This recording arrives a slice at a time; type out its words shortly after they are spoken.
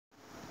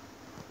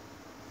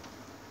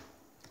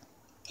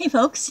Hey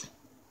folks,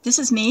 this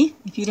is me.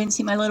 If you didn't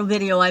see my little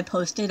video I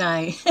posted,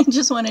 I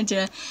just wanted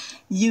to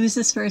use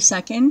this for a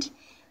second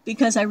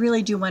because I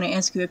really do want to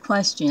ask you a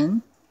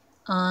question.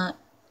 Uh,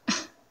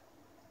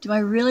 do I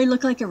really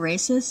look like a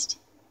racist?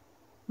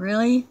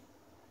 Really?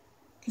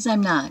 Because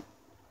I'm not.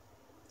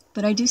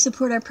 But I do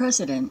support our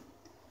president.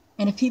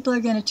 And if people are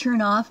going to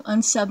turn off,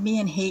 unsub me,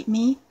 and hate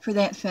me for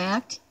that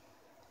fact,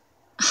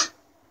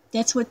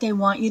 that's what they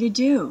want you to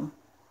do.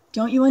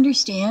 Don't you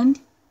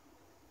understand?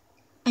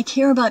 I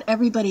care about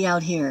everybody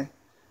out here.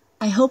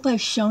 I hope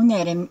I've shown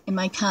that in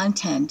my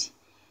content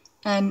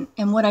and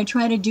what I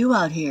try to do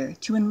out here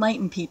to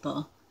enlighten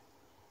people.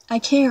 I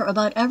care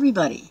about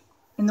everybody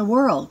in the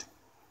world.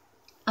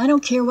 I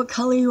don't care what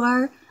color you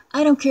are.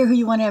 I don't care who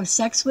you want to have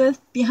sex with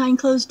behind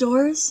closed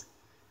doors.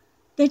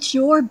 That's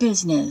your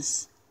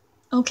business,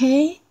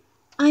 okay?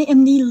 I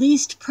am the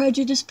least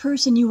prejudiced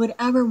person you would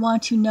ever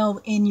want to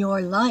know in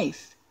your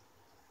life.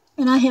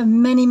 And I have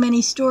many,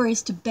 many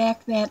stories to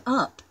back that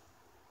up.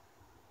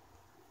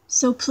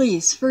 So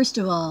please, first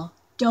of all,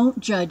 don't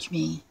judge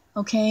me,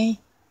 okay?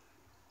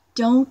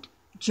 Don't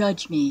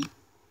judge me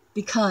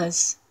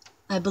because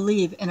I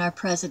believe in our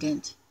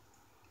president.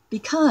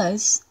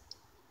 Because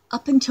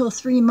up until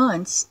 3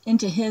 months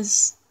into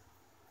his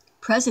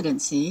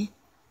presidency,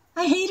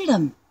 I hated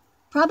him,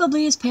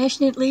 probably as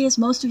passionately as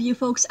most of you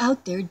folks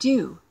out there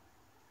do.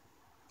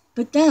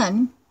 But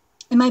then,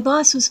 and my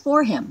boss was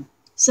for him,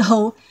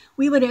 so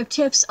we would have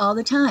tiffs all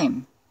the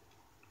time.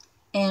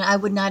 And I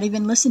would not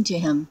even listen to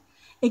him.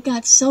 It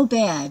got so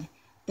bad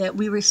that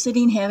we were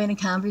sitting having a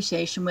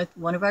conversation with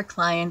one of our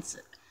clients,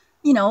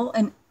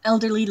 an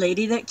elderly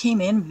lady that came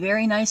in,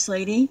 very nice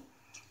lady.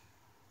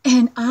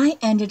 And I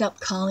ended up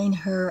calling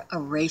her a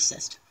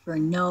racist for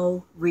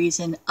no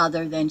reason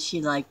other than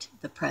she liked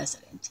the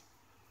president.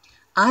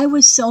 I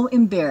was so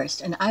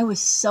embarrassed and I was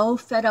so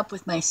fed up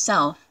with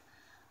myself.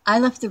 I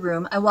left the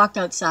room, I walked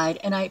outside,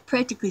 and I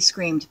practically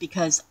screamed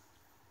because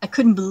I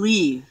couldn't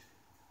believe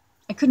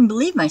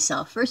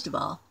myself, first of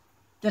all,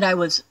 that I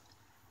was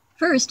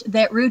first,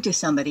 that rude to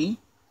somebody,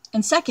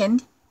 and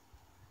second,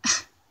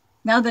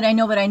 now that I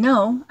know what I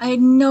know, I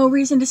had no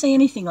reason to say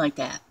anything like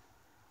that.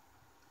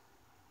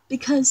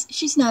 Because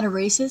she's not a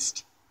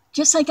racist,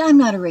 just like I'm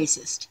not a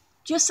racist,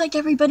 just like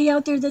everybody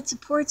out there that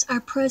supports our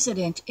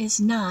president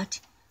is not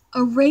a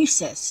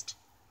racist,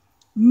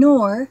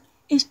 nor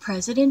is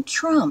President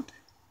Trump.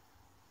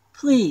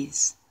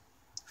 Please,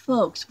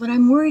 folks, what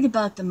I'm worried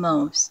about the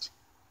most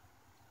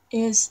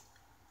is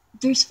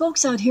there's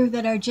folks out here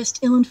that are just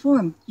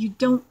ill-informed. You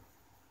don't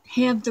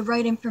have the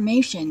right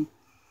information.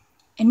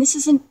 And this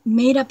isn't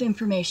made up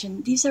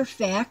information. These are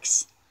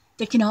facts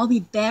that can all be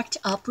backed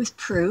up with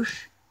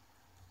proof.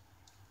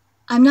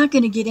 I'm not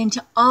going to get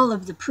into all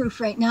of the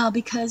proof right now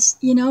because,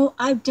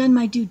 I've done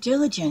my due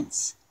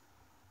diligence.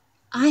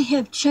 I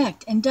have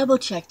checked and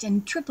double-checked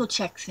and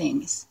triple-checked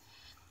things.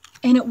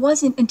 And it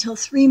wasn't until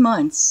 3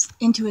 months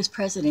into his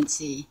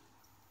presidency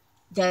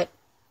that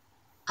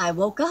I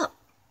woke up.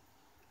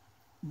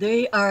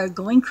 They are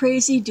going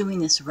crazy doing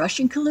this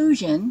Russian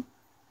collusion.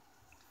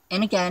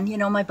 And again,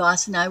 my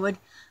boss and I would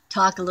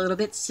talk a little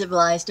bit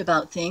civilized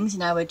about things,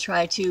 and I would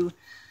try to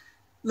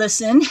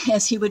listen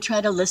as he would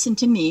try to listen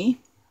to me.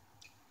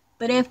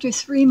 But after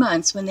 3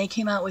 months, when they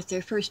came out with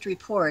their first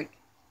report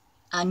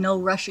on no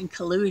Russian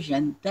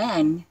collusion,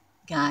 then,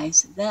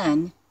 guys,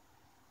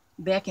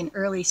 back in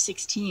early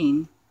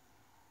 16,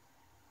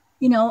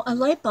 a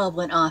light bulb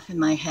went off in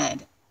my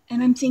head.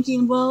 And I'm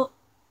thinking, well,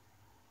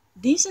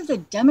 these are the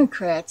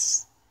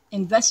Democrats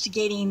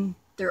investigating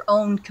their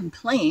own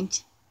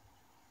complaint,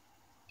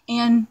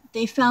 and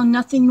they found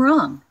nothing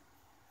wrong.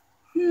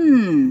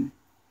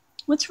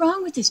 What's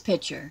wrong with this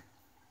picture?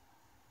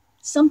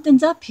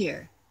 Something's up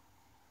here,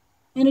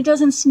 and it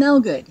doesn't smell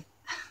good.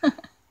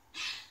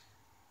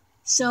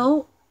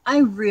 So I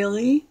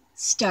really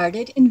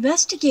started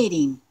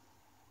investigating.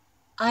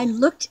 I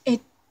looked at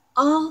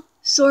all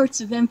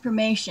sorts of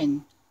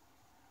information,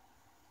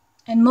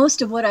 and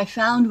most of what I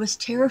found was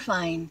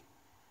terrifying.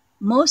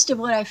 Most of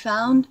what I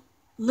found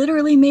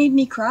literally made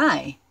me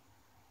cry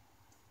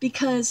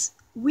because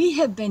we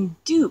have been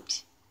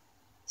duped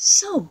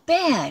so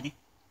bad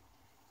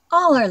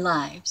all our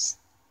lives.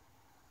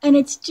 And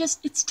it's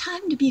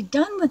time to be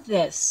done with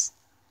this.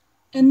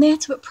 And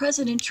that's what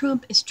President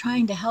Trump is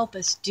trying to help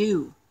us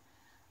do.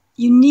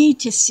 You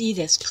need to see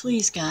this,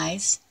 please,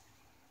 guys.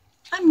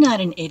 I'm not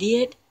an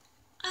idiot.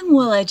 I'm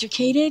well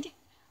educated.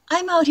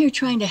 I'm out here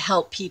trying to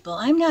help people.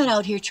 I'm not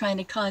out here trying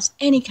to cause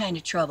any kind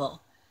of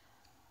trouble.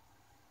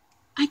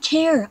 I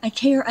care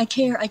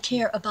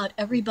about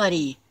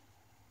everybody.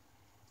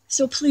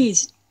 So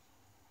please,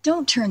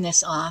 don't turn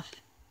this off.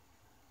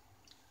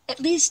 At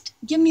least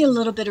give me a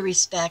little bit of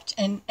respect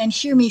and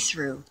hear me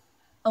through.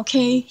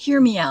 Okay? Hear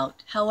me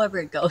out, however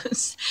it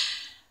goes.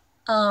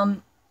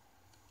 I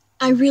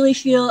really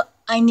feel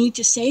I need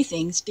to say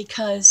things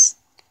because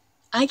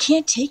I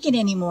can't take it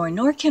anymore,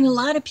 nor can a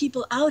lot of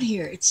people out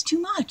here. It's too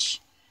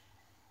much.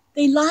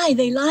 They lie,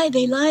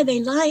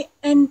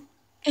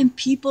 and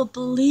people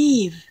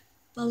believe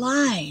the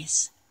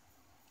lies.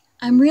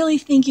 I'm really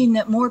thinking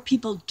that more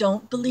people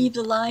don't believe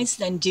the lies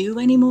than do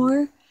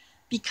anymore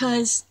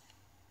because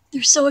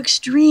they're so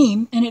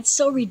extreme and it's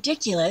so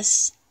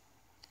ridiculous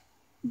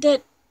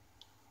that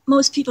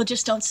most people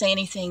just don't say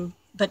anything,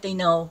 but they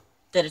know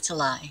that it's a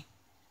lie.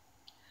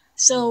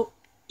 So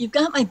you've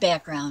got my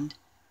background.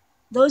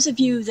 Those of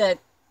you that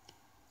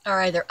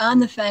are either on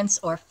the fence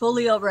or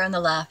fully over on the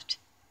left,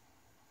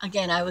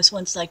 again, I was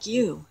once like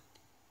you,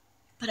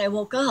 but I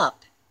woke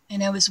up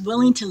and I was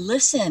willing to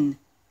listen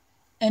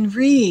and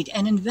read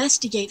and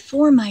investigate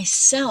for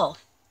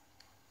myself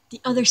the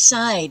other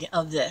side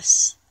of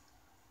this.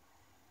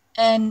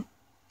 And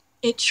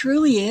it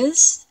truly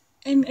is,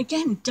 and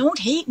again, don't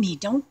hate me,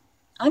 don't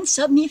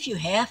unsub me if you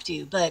have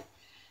to, but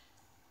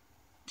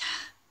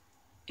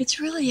it's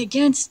really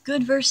against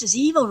good versus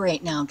evil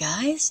right now,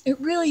 guys. It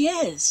really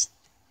is.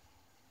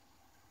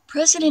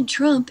 President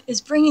Trump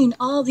is bringing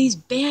all these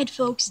bad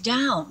folks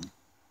down.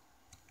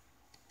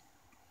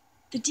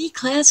 The D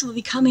class will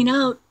be coming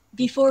out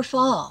before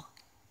fall.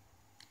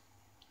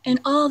 And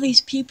all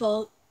these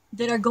people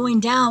that are going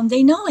down,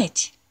 they know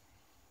it.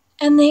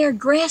 And they are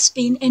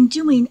grasping and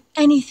doing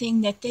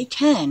anything that they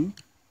can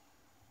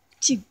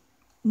to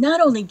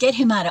not only get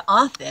him out of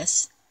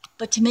office,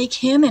 but to make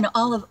him and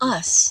all of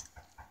us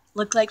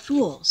look like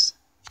fools.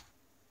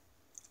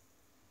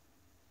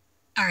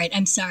 All right,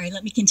 I'm sorry.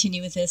 Let me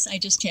continue with this. I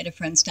just had a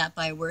friend stop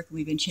by work.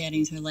 We've been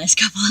chatting for the last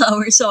couple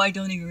hours, so I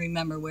don't even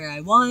remember where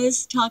I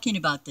was talking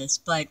about this.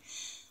 But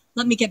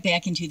let me get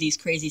back into these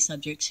crazy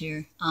subjects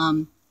here.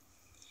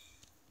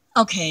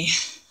 Okay,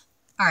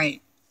 all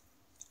right.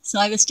 So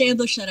I've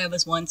established that I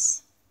was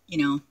once,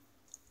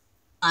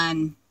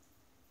 on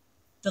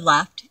the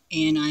left,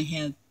 and I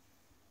have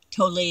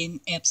totally and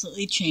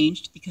absolutely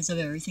changed because of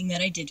everything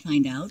that I did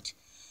find out.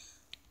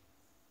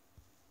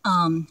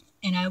 And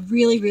I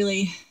really,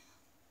 really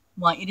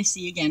want you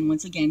to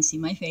once again, see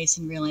my face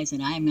and realize that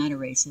I am not a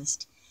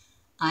racist.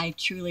 I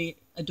truly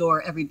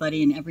adore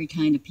everybody and every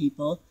kind of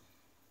people.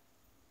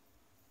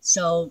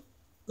 So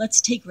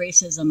let's take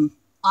racism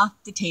off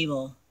the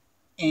table.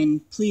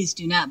 And please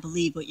do not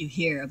believe what you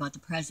hear about the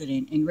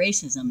president and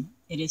racism.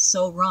 It is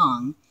so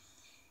wrong.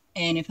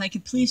 And if I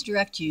could please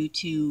direct you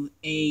to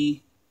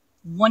a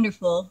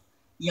wonderful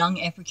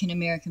young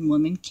African-American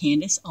woman,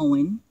 Candace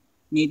Owen.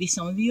 Maybe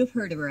some of you have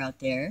heard of her out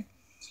there.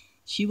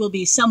 She will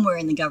be somewhere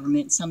in the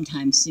government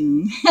sometime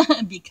soon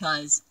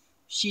because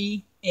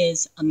she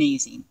is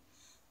amazing.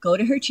 Go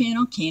to her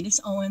channel, Candace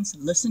Owens,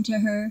 listen to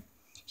her.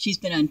 She's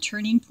been on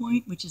Turning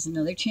Point, which is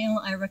another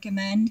channel I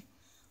recommend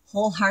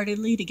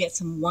wholeheartedly to get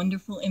some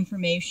wonderful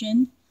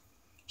information.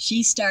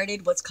 She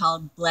started what's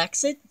called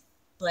Blackxit,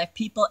 Black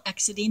people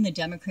exiting the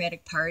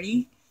Democratic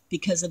Party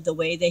because of the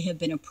way they have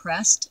been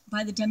oppressed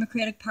by the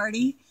Democratic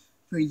Party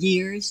for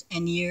years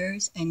and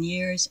years and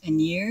years and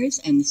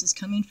years. And this is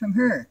coming from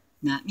her,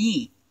 not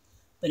me,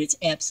 but it's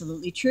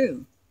absolutely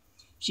true.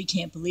 She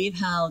can't believe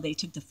how they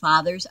took the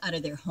fathers out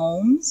of their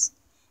homes,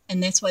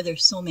 and that's why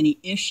there's so many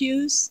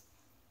issues.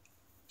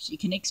 She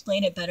can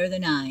explain it better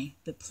than I,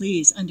 but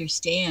please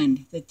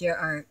understand that there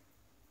are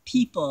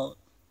people,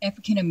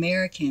 African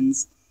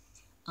Americans,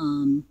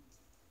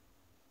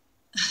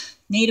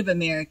 Native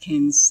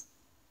Americans,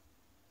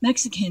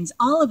 Mexicans,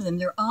 all of them,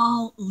 they're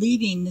all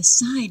leaving the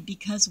side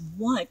because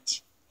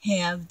what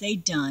have they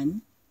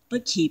done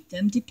but keep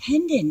them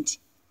dependent?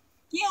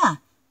 Yeah,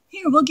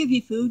 here, we'll give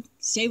you food.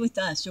 Stay with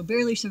us. You'll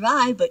barely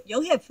survive, but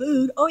you'll have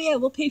food. Oh, yeah,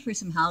 we'll pay for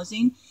some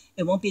housing.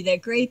 It won't be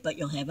that great, but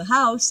you'll have a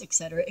house,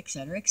 etc.,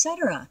 etc.,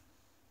 etc.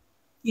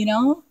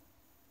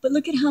 But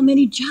look at how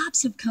many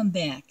jobs have come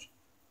back.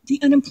 The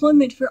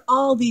unemployment for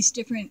all these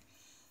different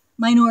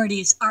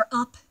minorities are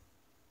up,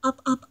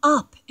 up, up,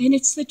 up. And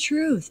it's the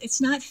truth. It's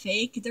not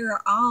fake. There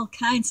are all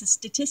kinds of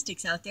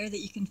statistics out there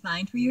that you can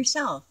find for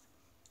yourself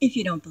if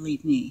you don't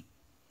believe me.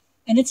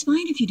 And it's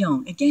fine if you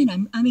don't.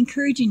 Again, I'm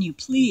encouraging you,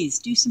 please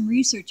do some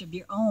research of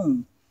your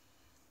own.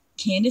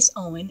 Candace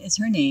Owen is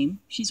her name.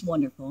 She's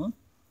wonderful.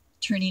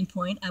 Turning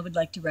Point, I would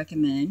like to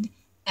recommend.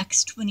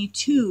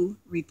 X22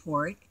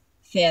 Report,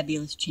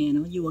 fabulous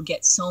channel. You will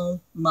get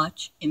so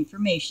much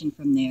information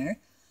from there.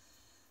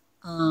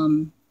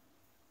 I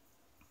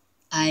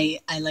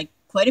like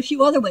quite a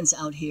few other ones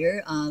out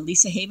here.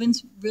 Lisa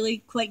Haven's really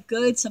quite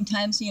good.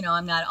 Sometimes,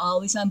 I'm not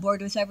always on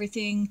board with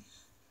everything.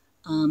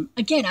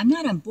 Again, I'm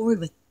not on board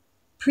with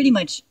pretty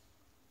much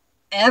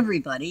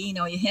everybody.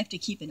 You have to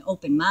keep an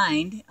open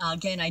mind.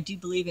 Again, I do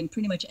believe in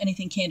pretty much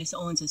anything Candace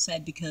Owens has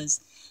said because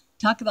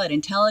talk about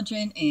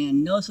intelligent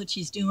and knows what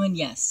she's doing.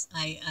 Yes,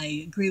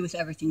 I agree with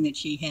everything that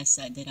she has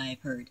said that I have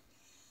heard.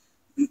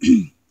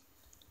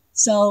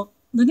 So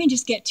let me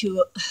just get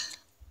to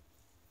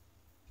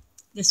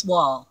this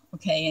wall,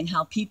 okay, and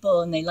how people,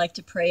 and they like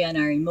to prey on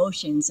our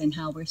emotions and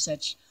how we're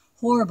such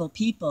horrible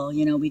people.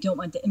 We don't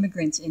want the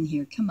immigrants in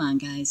here. Come on,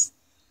 guys.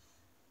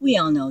 We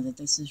all know that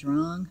this is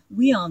wrong.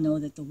 We all know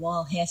that the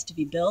wall has to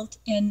be built.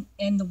 And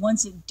the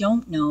ones that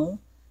don't know,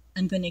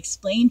 I'm going to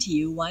explain to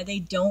you why they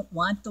don't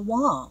want the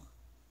wall.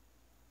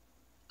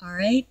 All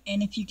right?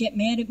 And if you get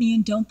mad at me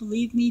and don't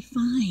believe me,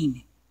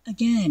 fine.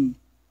 Again,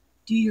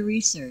 do your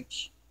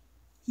research.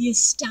 He is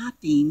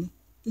stopping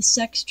the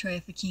sex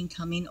trafficking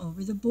coming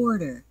over the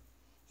border.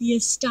 He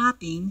is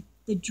stopping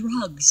the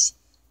drugs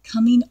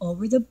coming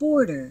over the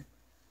border,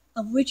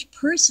 of which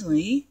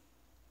personally,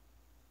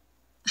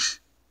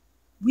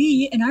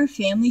 we in our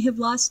family have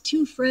lost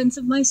 2 friends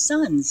of my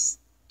son's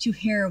to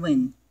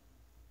heroin,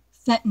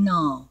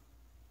 fentanyl,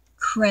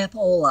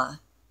 crapola.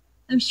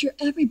 I'm sure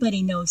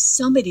everybody knows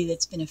somebody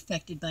that's been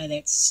affected by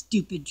that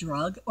stupid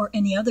drug or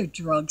any other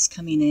drugs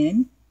coming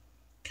in.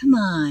 Come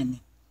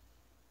on.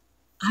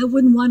 I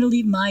wouldn't want to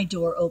leave my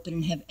door open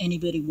and have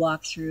anybody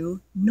walk through,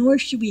 nor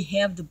should we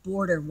have the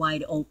border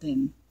wide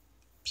open.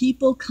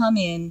 People come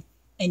in,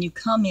 and you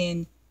come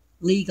in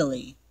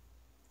legally.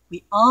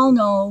 We all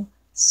know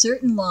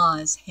certain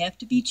laws have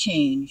to be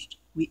changed.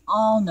 We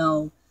all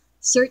know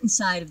certain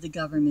side of the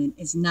government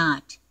is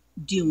not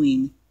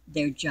doing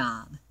their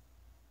job.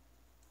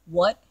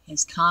 What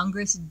has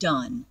Congress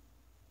done?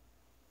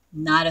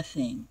 Not a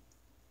thing.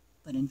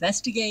 But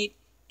investigate,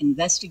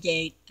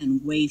 investigate,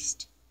 and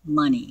waste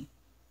money.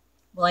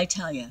 Well, I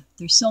tell you,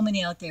 there's so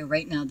many out there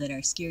right now that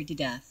are scared to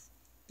death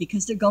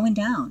because they're going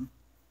down.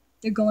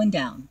 They're going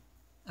down.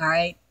 All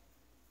right?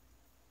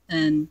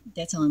 And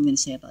that's all I'm going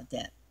to say about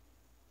that.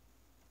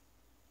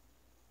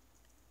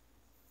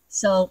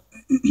 So,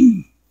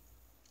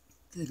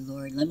 good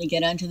Lord, let me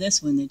get onto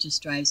this one that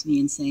just drives me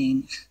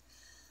insane.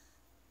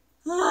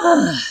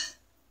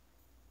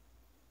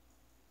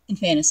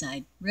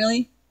 Infanticide.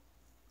 Really?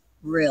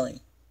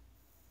 Really?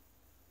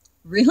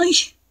 Really?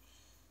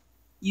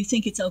 You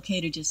think it's okay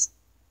to just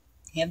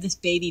have this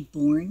baby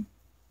born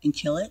and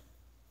kill it?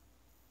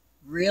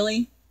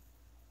 Really?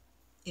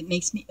 It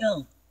makes me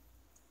ill.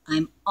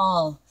 I'm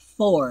all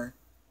for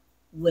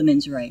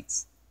women's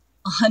rights.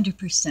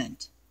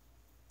 100%.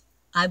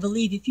 I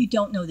believe if you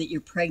don't know that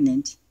you're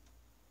pregnant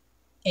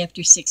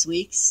after 6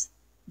 weeks,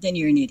 then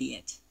you're an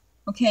idiot.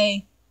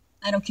 Okay?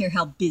 I don't care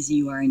how busy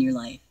you are in your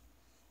life.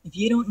 If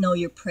you don't know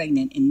you're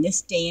pregnant in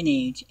this day and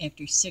age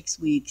after 6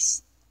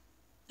 weeks,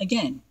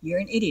 again, you're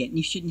an idiot and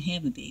you shouldn't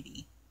have a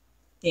baby.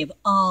 They have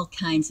all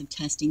kinds of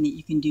testing that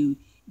you can do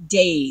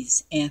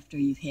days after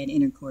you've had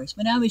intercourse.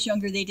 When I was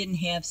younger, they didn't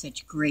have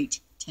such great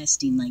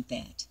testing like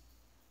that.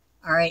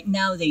 All right,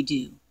 now they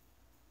do.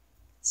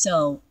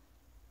 So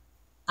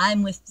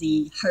I'm with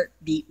the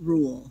heartbeat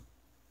rule.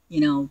 You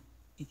know,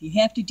 if you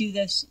have to do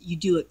this, you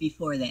do it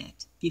before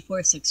that,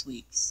 before 6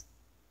 weeks.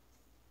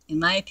 In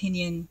my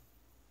opinion,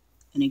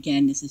 and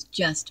again, this is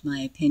just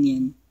my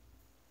opinion,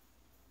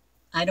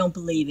 I don't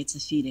believe it's a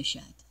fetus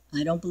yet.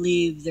 I don't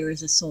believe there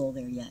is a soul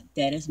there yet.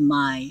 That is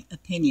my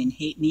opinion.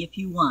 Hate me if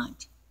you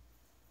want.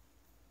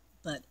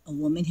 But a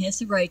woman has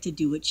the right to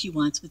do what she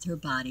wants with her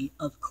body,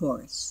 of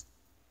course.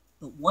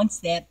 But once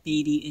that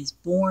baby is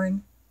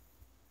born,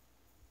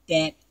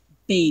 that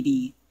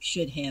baby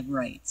should have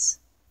rights.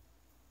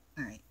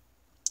 All right,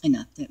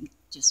 enough. That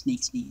just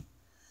makes me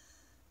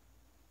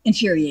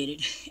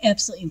infuriated,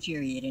 absolutely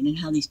infuriated, and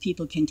how these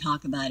people can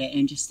talk about it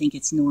and just think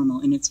it's normal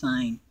and it's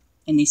fine,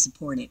 and they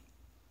support it.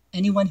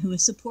 Anyone who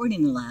is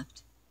supporting the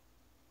left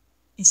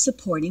is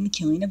supporting the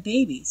killing of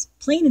babies.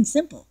 Plain and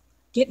simple.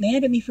 Get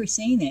mad at me for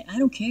saying that. I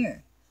don't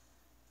care.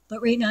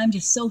 But right now I'm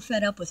just so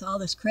fed up with all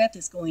this crap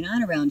that's going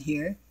on around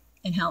here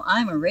and how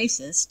I'm a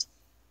racist.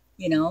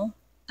 You know,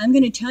 I'm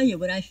going to tell you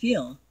what I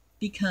feel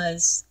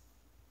because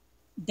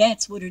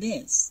that's what it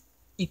is.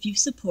 If you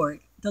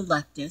support the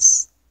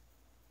leftists,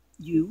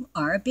 you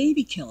are a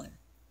baby killer.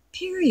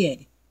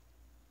 Period.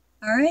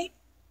 All right?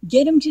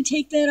 Get them to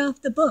take that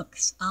off the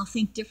books. I'll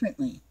think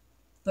differently.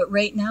 But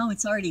right now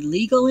it's already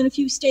legal in a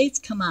few states.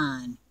 Come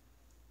on.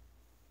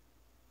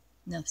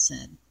 Enough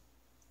said.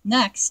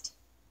 Next,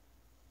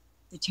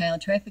 the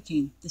child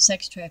trafficking, the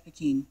sex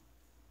trafficking.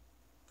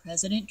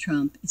 President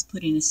Trump is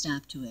putting a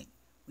stop to it.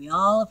 We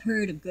all have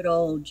heard of good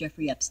old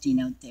Jeffrey Epstein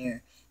out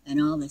there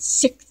and all the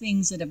sick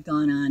things that have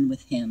gone on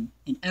with him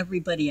and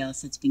everybody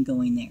else that's been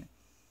going there.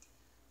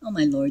 Oh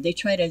my Lord, they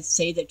try to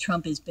say that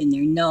Trump has been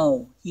there.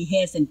 No, he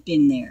hasn't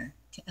been there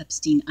to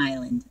Epstein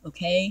Island,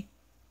 okay?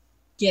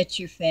 Get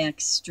your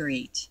facts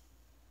straight.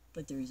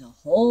 But there's a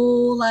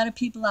whole lot of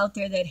people out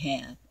there that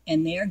have,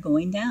 and they're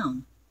going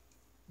down.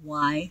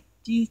 Why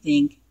do you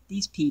think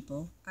these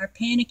people are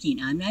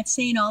panicking? I'm not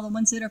saying all the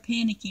ones that are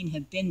panicking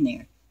have been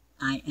there.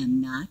 I am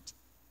not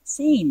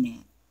saying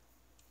that.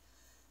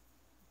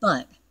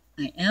 But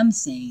I am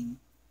saying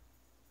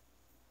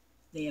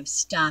they have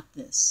stopped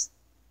this.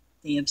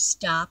 They have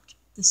stopped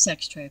the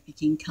sex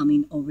trafficking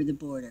coming over the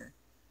border.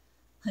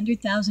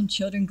 100,000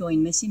 children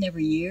going missing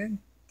every year?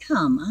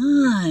 Come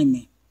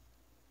on.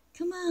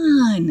 Come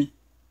on.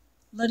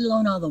 Let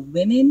alone all the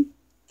women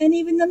and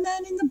even the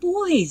men and the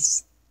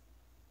boys.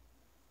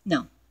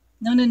 No.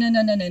 No, no, no,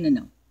 no, no, no, no,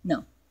 no.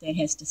 No, that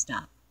has to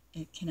stop.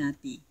 It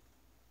cannot be.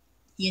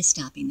 He is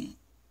stopping that.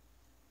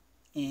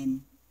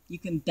 And you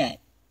can bet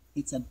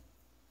it's a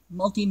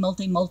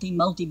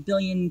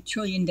multi-billion,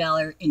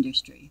 trillion-dollar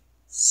industry.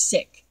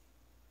 Sick.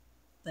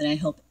 But I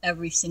hope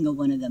every single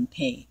one of them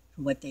pay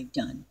for what they've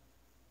done.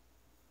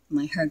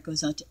 My heart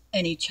goes out to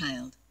any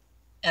child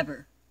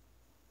ever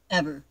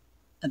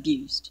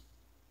abused.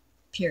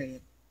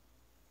 Period.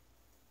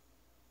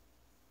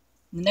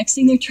 The next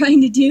thing they're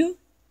trying to do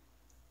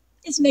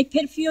is make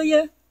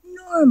pedophilia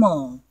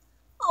normal.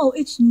 Oh,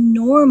 it's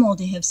normal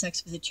to have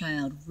sex with a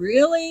child.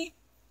 Really?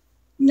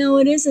 No,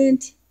 it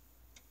isn't.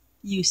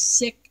 You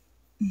sick.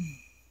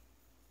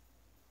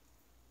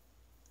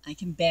 I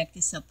can back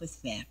this up with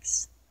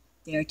facts.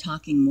 They are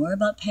talking more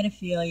about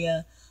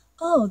pedophilia.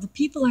 Oh, the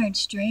people aren't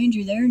strange,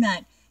 or they're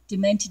not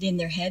demented in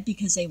their head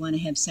because they want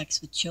to have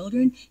sex with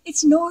children.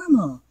 It's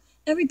normal.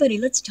 Everybody,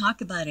 let's talk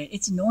about it.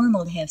 It's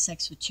normal to have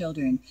sex with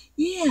children.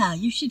 Yeah,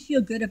 you should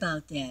feel good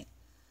about that.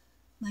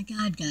 My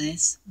God,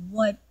 guys,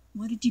 what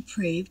a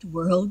depraved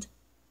world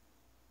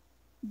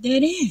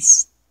that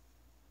is.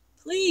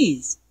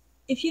 Please,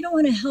 if you don't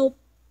want to help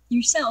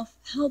yourself,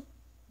 help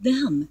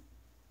them.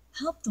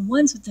 Help the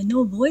ones with the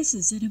no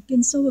voices that have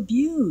been so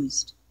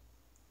abused.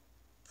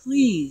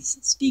 Please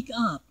speak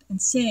up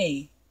and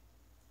say,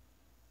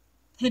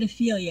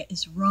 pedophilia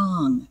is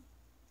wrong.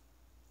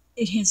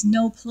 It has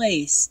no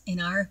place in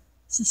our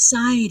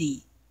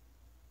society.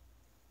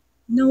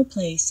 No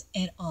place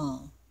at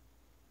all.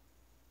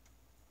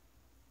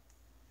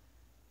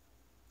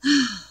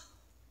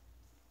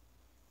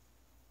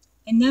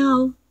 And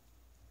now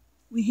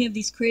we have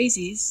these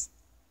crazies,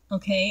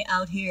 okay,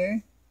 out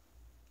here.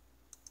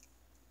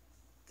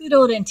 Good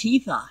old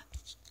Antifa.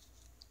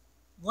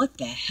 What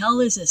the hell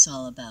is this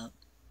all about?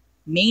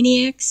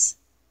 Maniacs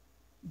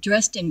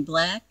dressed in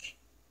black,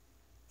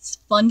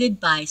 funded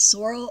by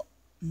Soros.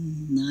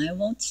 I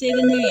won't say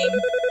the name.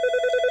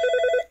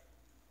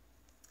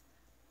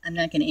 I'm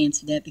not going to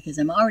answer that because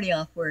I'm already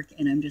off work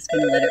and I'm just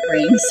going to let it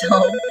ring.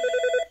 So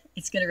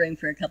it's going to ring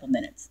for a couple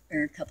minutes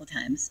or a couple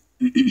times.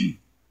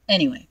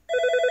 Anyway.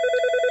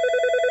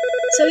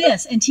 So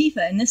yes,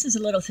 Antifa, and this is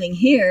a little thing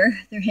here.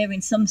 They're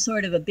having some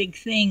sort of a big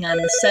thing on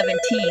the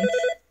 17th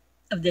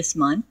of this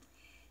month.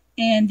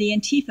 And the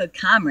Antifa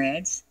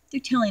comrades, they're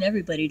telling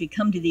everybody to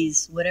come to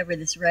these, whatever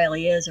this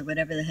rally is or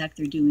whatever the heck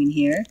they're doing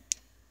here.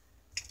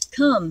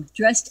 Come,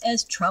 dressed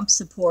as Trump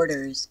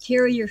supporters.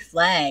 Carry your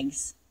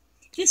flags.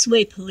 This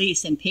way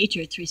police and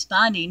patriots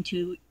responding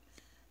to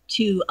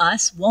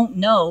us won't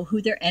know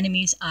who their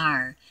enemies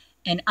are.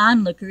 And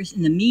onlookers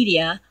in the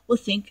media will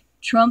think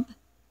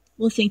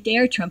they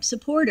are Trump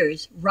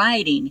supporters,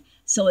 rioting,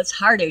 so it's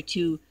harder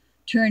to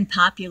turn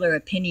popular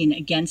opinion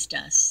against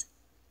us.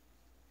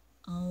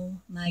 Oh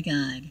my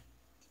God.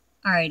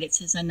 All right, it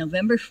says on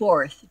November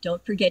 4th,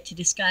 don't forget to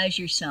disguise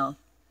yourself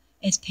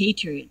as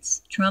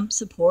patriots, Trump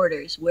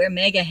supporters, wear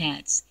MAGA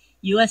hats,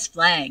 U.S.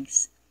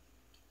 flags.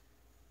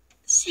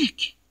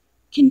 Sick.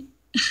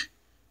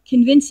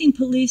 Convincing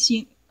police,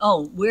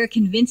 wear a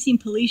convincing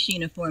police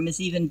uniform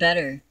is even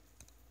better.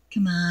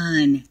 Come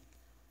on.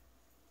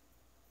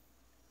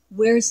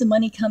 Where's the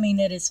money coming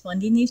that is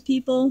funding these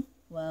people?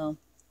 Well,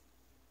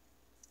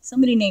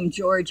 somebody named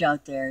George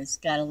out there has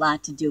got a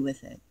lot to do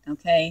with it,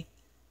 okay?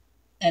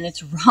 And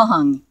it's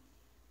wrong.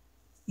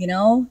 You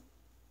know,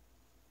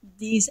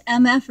 these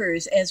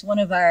MFers, as one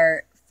of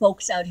our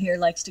folks out here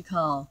likes to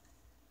call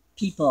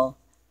people,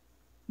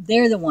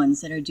 they're the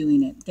ones that are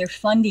doing it. They're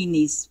funding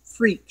these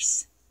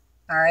freaks,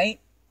 all right?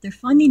 They're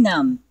funding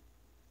them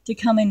to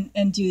come in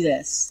and do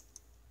this.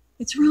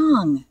 It's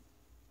wrong.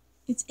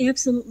 It's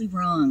absolutely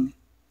wrong.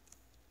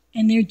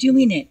 And they're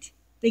doing it.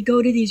 They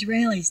go to these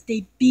rallies.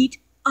 They beat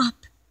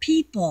up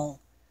people.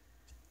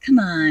 Come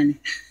on.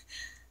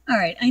 All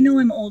right, I know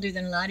I'm older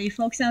than a lot of you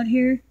folks out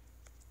here,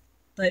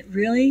 but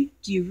really,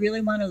 do you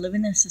really want to live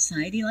in a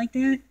society like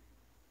that?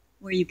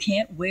 Where you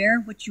can't wear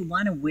what you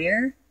want to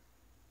wear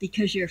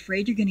because you're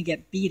afraid you're going to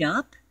get beat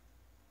up?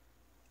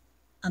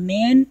 A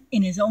man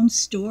in his own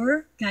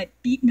store got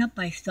beaten up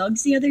by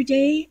thugs the other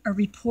day. A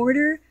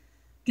reporter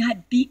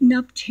got beaten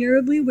up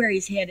terribly where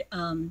he's had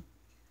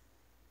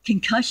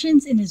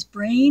concussions in his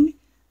brain.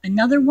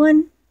 Another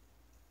one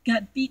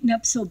got beaten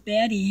up so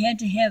bad he had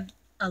to have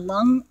a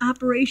lung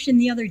operation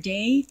the other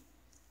day.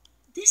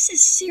 This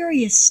is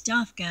serious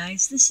stuff,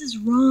 guys. This is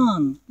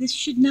wrong. This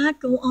should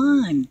not go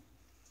on.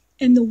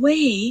 And the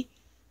way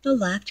the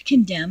left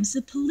condemns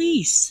the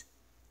police.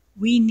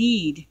 We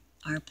need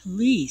our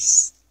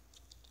police.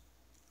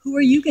 Who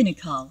are you going to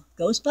call?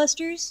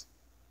 Ghostbusters?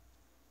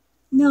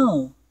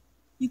 No.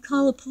 You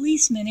call a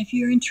policeman if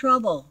you're in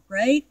trouble,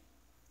 right?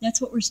 That's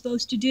what we're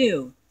supposed to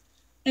do.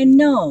 And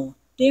no,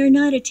 they are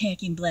not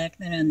attacking black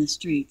men on the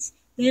streets.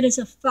 That is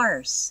a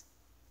farce.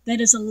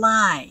 That is a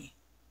lie.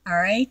 All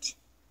right?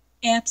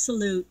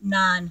 Absolute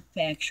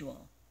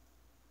non-factual.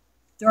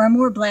 There are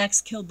more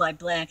blacks killed by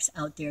blacks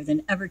out there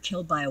than ever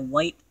killed by a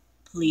white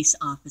police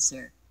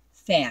officer.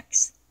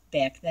 Facts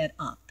back that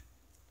up.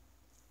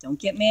 Don't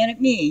get mad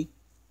at me.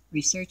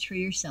 Research for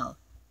yourself.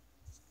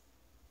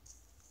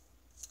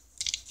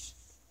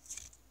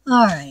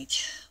 All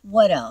right,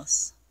 what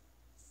else?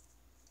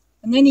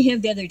 And then you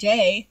have the other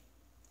day,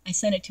 I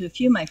sent it to a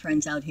few of my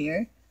friends out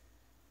here.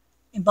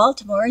 In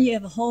Baltimore, you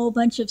have a whole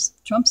bunch of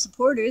Trump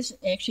supporters.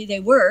 Actually, they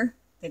were,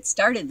 that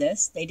started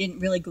this. They didn't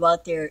really go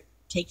out there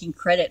taking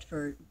credit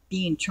for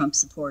being Trump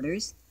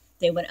supporters.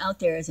 They went out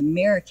there as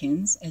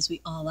Americans, as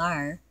we all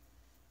are,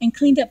 and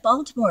cleaned up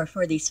Baltimore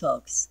for these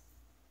folks.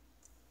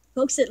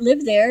 Folks that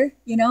live there,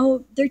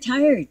 they're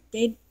tired.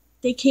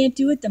 They can't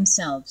do it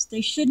themselves.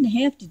 They shouldn't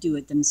have to do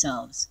it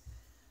themselves.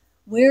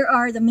 Where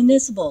are the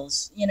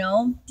municipals,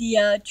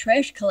 the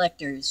trash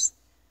collectors,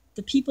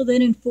 the people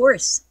that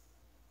enforce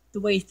the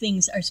way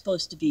things are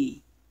supposed to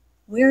be?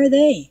 Where are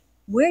they?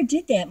 Where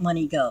did that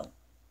money go?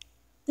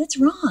 That's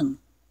wrong.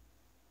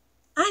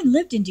 I've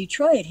lived in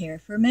Detroit here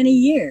for many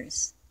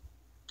years.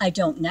 I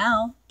don't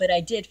now, but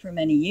I did for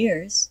many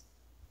years.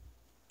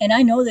 And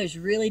I know there's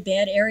really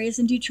bad areas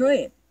in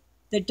Detroit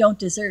that don't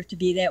deserve to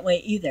be that way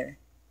either.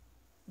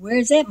 Where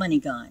has that money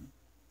gone?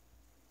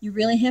 You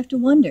really have to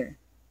wonder.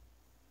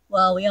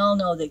 Well, we all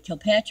know that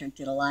Kilpatrick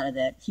did a lot of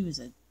that. He was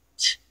a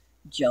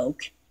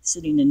joke,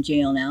 sitting in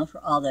jail now for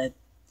all the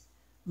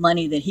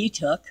money that he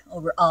took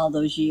over all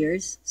those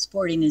years,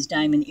 sporting his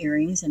diamond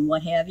earrings and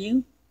what have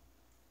you.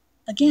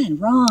 Again,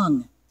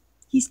 wrong.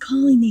 He's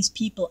calling these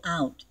people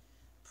out.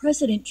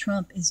 President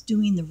Trump is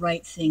doing the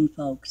right thing,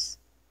 folks.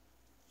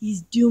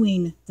 He's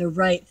doing the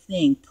right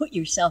thing. Put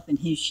yourself in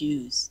his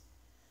shoes.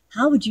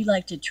 How would you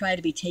like to try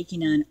to be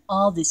taking on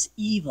all this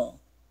evil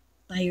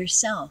by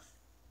yourself?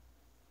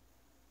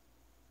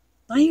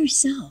 By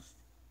yourself.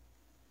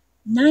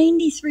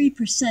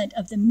 93%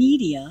 of the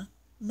media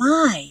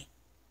lie.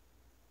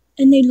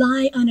 And they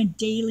lie on a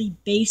daily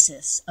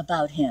basis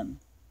about him.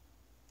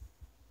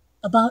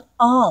 About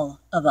all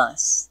of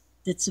us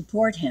that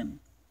support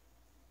him.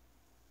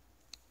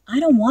 I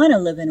don't want to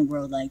live in a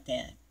world like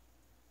that.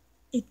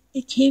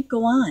 It can't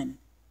go on.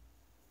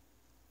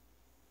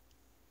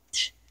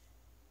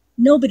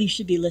 Nobody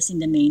should be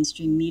listening to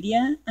mainstream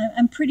media.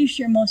 I'm pretty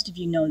sure most of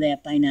you know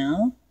that by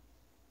now.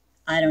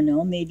 I don't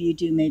know, maybe you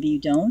do, maybe you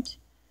don't.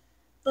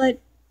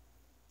 But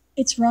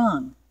it's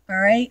wrong, all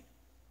right?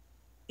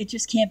 It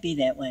just can't be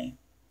that way.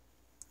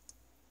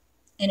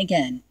 And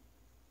again,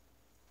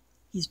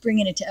 he's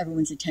bringing it to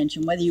everyone's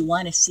attention, whether you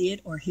want to see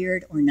it or hear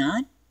it or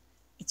not.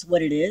 It's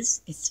what it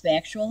is. It's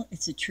factual.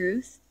 It's the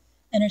truth.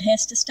 And it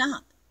has to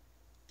stop.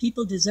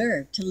 People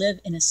deserve to live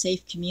in a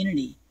safe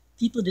community.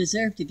 People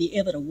deserve to be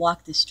able to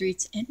walk the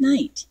streets at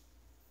night.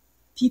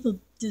 People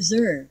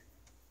deserve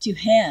to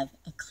have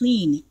a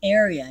clean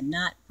area,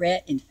 not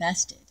rat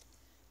infested.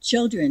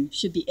 Children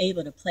should be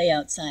able to play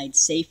outside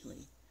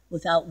safely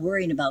without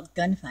worrying about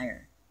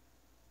gunfire.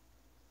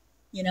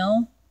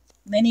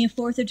 Many a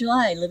 4th of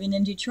July living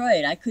in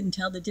Detroit, I couldn't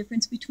tell the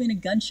difference between a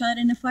gunshot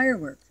and a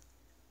firework.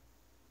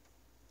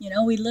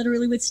 We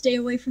literally would stay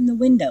away from the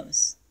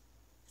windows.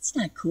 It's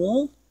not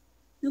cool.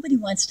 Nobody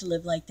wants to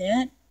live like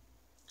that.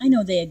 I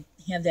know they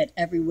have that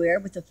everywhere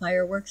with the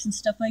fireworks and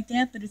stuff like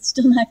that, but it's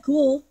still not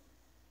cool.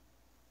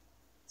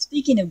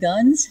 Speaking of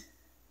guns,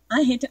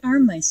 I had to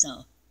arm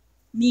myself.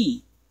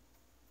 Me.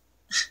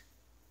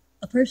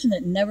 A person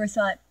that never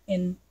thought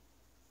in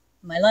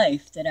my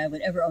life that I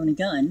would ever own a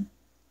gun.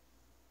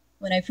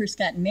 When I first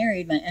got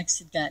married, my ex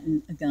had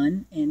gotten a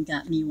gun and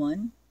got me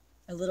one.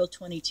 A little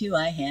 .22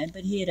 I had,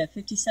 but he had a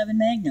 .57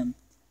 Magnum.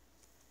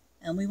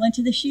 And we went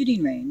to the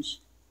shooting range.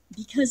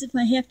 Because if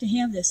I have to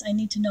have this, I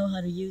need to know how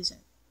to use it.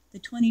 The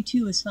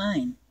 .22 was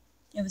fine.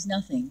 It was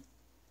nothing.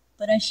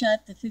 But I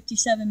shot the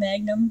 .57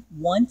 Magnum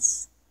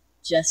once,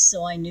 just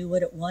so I knew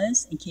what it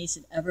was, in case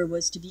it ever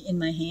was to be in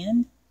my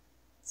hand.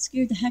 It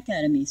scared the heck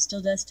out of me,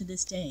 still does to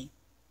this day.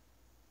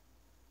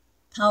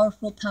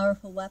 Powerful,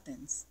 powerful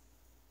weapons.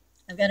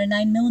 I've got a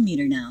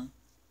 9mm now.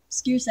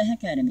 Scares the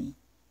heck out of me.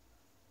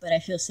 But I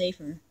feel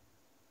safer.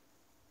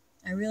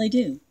 I really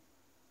do.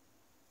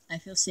 I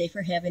feel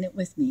safer having it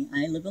with me.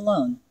 I live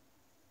alone.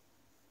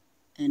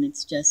 And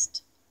it's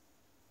just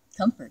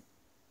comfort.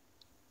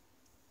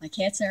 My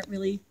cats aren't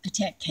really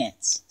attack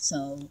cats,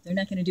 so they're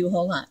not going to do a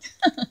whole lot.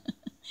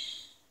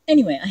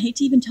 Anyway, I hate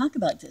to even talk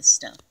about this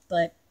stuff,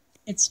 but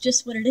it's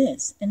just what it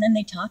is. And then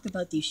they talk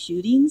about these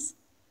shootings,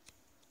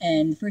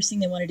 and the first thing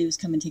they want to do is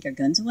come and take our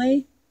guns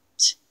away.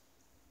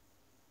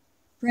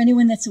 For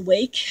anyone that's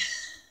awake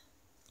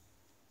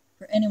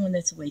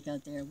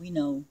out there, we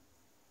know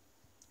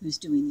who's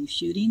doing these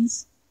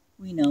shootings.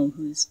 We know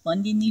who's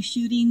funding these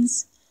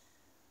shootings.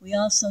 We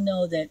also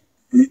know that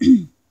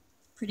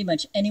pretty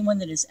much anyone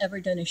that has ever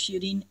done a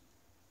shooting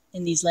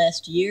in these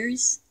last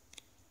years,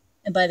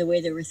 and by the way,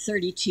 there were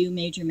 32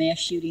 major mass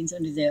shootings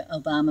under the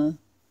Obama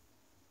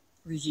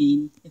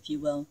regime, if you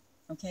will,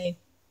 okay?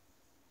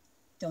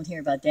 Don't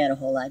hear about that a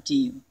whole lot, do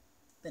you?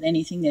 But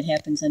anything that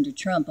happens under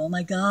Trump, oh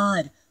my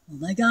God,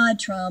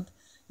 Trump,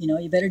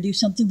 you better do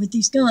something with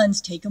these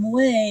guns, take them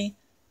away.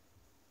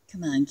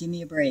 Come on, give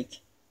me a break.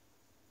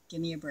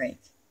 Give me a break.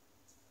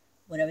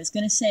 What I was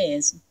going to say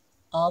is,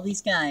 all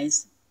these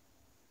guys,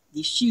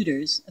 these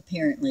shooters,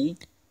 apparently,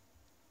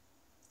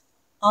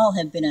 all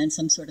have been on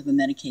some sort of a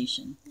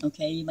medication,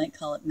 okay? You might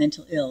call it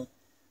mental ill,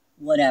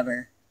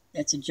 whatever.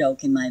 That's a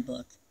joke in my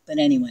book. But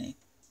anyway.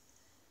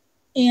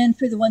 And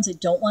for the ones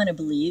that don't want to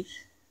believe,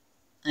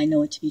 I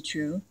know it to be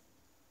true,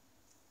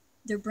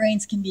 their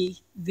brains can be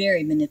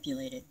very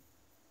manipulated.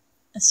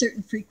 A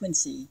certain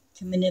frequency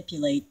can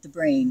manipulate the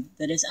brain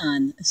that is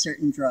on a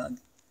certain drug.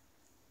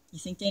 You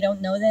think they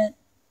don't know that?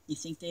 You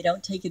think they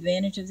don't take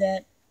advantage of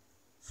that?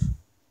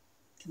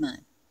 Come on.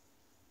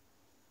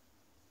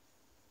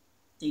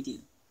 They do.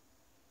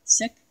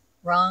 Sick,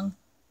 wrong,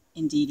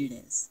 indeed it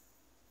is.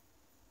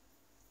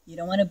 You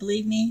don't want to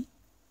believe me?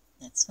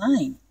 That's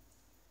fine.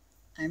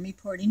 I'm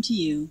reporting to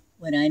you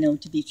what I know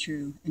to be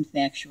true and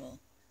factual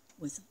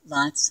with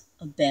lots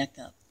of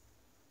backup.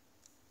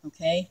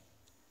 Okay?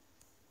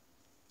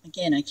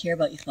 Again, I care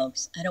about you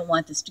folks. I don't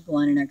want this to go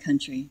on in our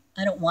country.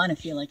 I don't want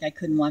to feel like I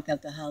couldn't walk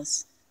out the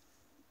house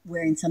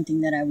wearing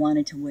something that I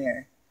wanted to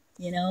wear.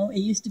 You know, it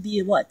used to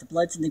be what? The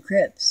Bloods and the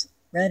Crips.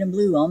 Red and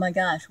blue. Oh my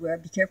gosh.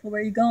 Be careful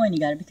where you're going. You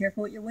got to be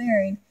careful what you're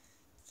wearing.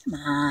 Come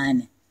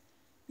on.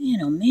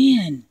 Man, oh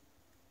man.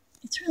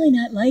 It's really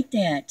not like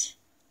that.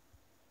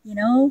 You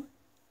know?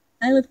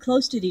 I live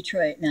close to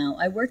Detroit now.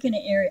 I work in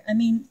an area,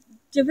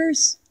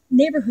 diverse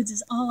neighborhoods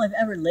is all I've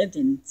ever lived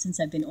in since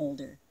I've been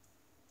older.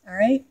 All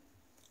right?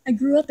 I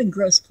grew up in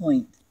Grosse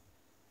Pointe.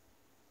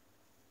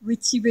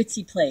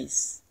 Ritzy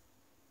place.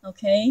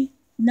 Okay?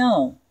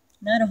 No,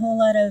 not a whole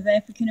lot of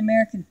African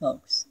American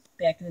folks.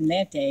 Back in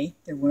that day,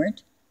 there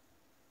weren't.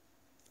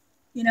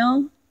 You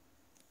know?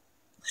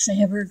 Was I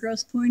ever a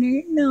Grosse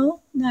Pointer?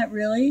 No, not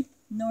really.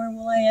 Nor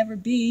will I ever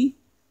be.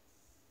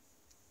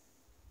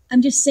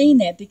 I'm just saying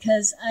that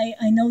because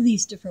I know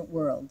these different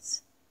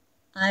worlds.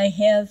 I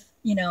have,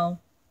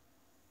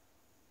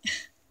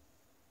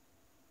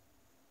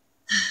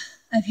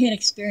 I've had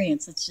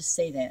experience, let's just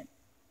say that.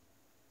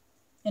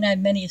 And I have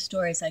many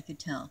stories I could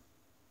tell.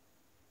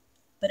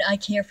 But I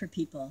care for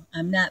people.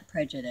 I'm not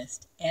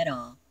prejudiced at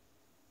all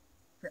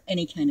for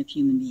any kind of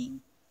human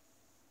being.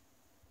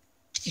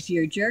 If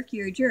you're a jerk,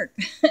 you're a jerk.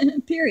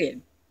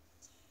 Period.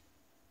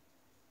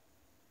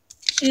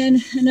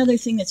 And another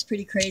thing that's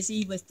pretty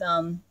crazy with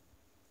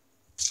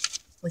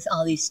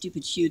all these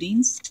stupid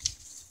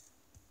shootings,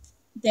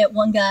 that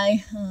one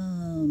guy,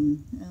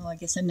 I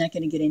guess I'm not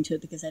going to get into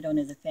it because I don't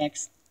have the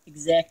facts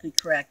exactly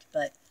correct,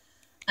 but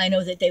I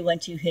know that they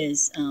went to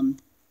his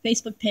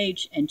Facebook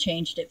page and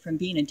changed it from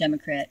being a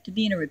Democrat to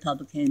being a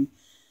Republican,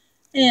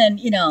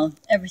 and,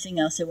 everything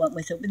else that went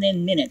with it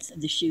within minutes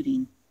of the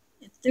shooting.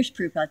 There's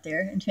proof out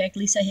there. In fact,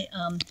 Lisa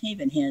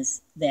Haven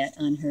has that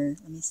on her.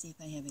 Let me see if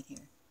I have it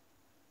here.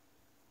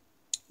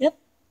 Yep.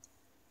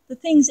 The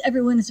things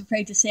everyone is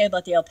afraid to say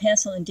about the El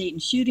Paso and Dayton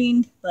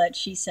shooting, but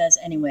she says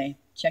anyway.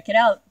 Check it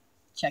out.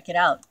 Check it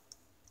out.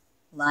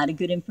 A lot of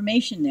good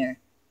information there.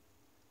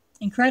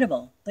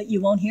 Incredible. But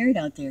you won't hear it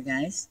out there,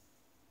 guys.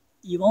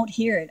 You won't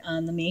hear it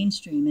on the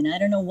mainstream. And I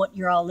don't know what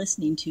you're all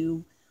listening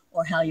to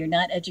or how you're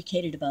not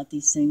educated about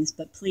these things,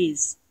 but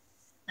please,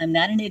 I'm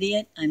not an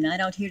idiot. I'm not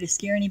out here to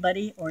scare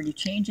anybody or to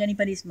change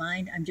anybody's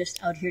mind. I'm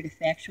just out here to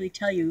factually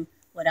tell you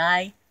what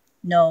I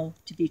know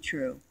to be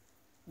true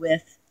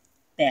with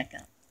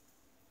backup.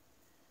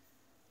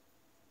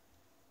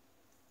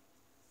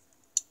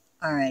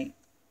 All right.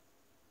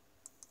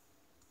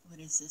 What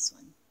is this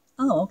one?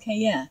 Oh, okay,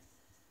 yeah.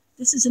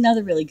 This is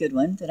another really good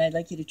one that I'd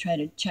like you to try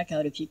to check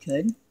out if you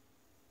could.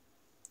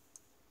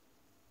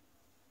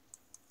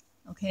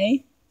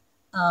 Okay.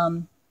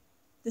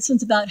 This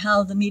one's about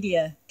how the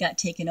media got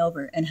taken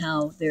over and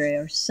how they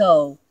are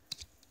so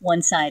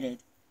one-sided.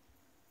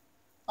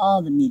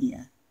 All the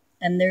media.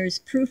 And there's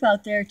proof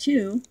out there,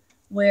 too,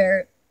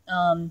 where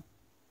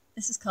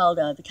this is called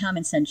The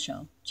Common Sense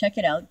Show. Check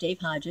it out. Dave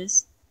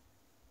Hodges.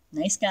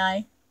 Nice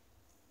guy.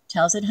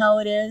 Tells it how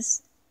it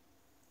is.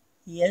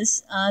 He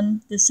is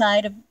on the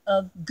side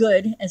of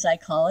good, as I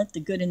call it,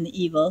 the good and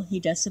the evil. He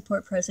does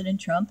support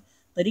President Trump,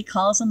 but he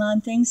calls him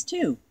on things,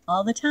 too,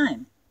 all the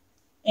time.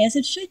 As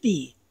it should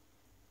be.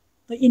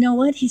 But you know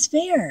what? He's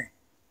fair.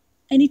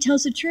 And he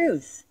tells the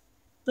truth.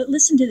 But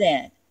listen to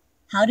that.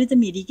 How did the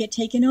media get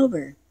taken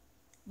over?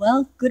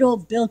 Well, good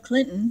old Bill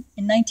Clinton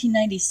in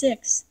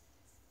 1996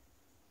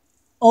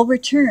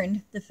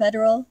 overturned the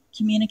Federal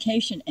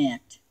Communication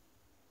Act.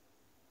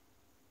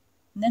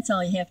 And that's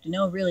all you have to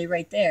know really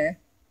right there.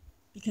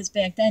 Because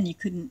back then you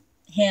couldn't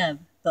have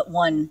but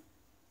one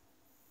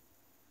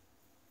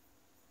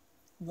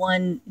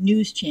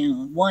news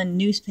channel, one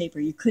newspaper.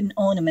 You couldn't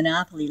own a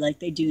monopoly like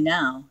they do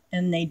now.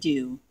 And they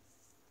do.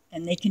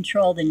 And they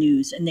control the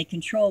news. And they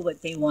control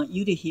what they want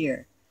you to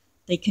hear.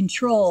 They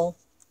control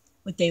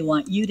what they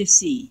want you to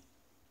see.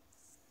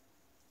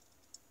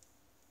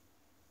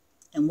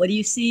 And what do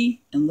you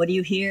see? And what do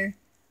you hear?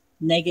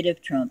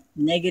 Negative Trump.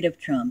 Negative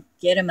Trump.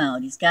 Get him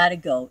out. He's got to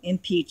go.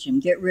 Impeach him.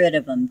 Get rid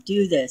of him.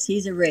 Do this.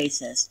 He's a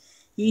racist.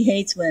 He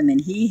hates women.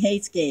 He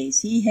hates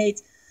gays. He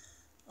hates...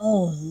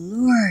 Oh,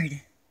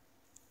 Lord.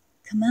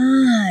 Come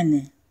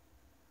on.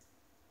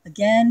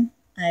 Again,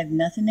 I have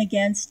nothing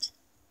against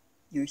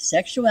your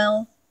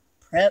sexual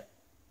prep.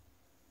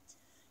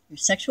 Your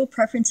sexual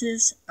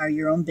preferences are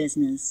your own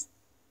business.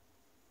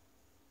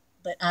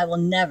 But I will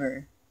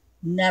never,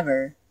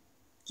 never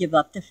give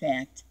up the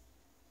fact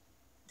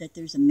that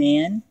there's a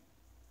man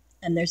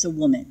and there's a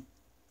woman.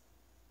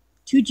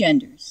 Two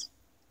genders.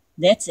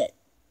 That's it.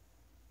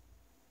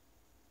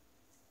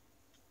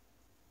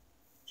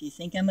 If you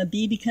think I'm a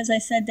B because I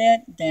said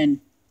that, then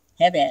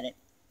have at it.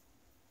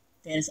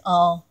 That is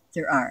all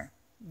there are.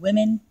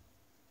 Women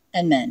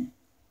and men.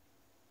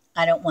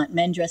 I don't want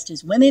men dressed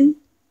as women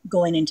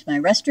going into my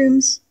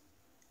restrooms.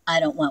 I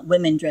don't want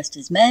women dressed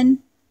as men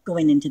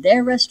going into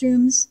their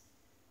restrooms.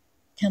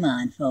 Come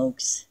on,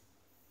 folks.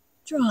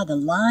 Draw the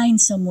line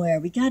somewhere.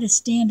 We got to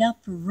stand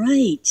up for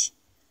right.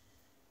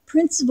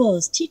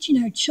 Principals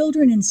teaching our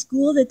children in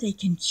school that they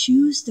can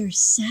choose their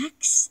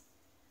sex.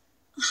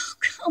 Oh,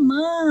 come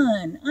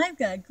on. I've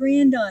got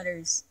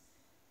granddaughters.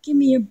 Give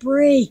me a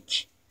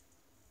break.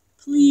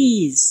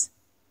 Please.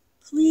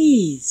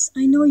 Please.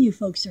 I know you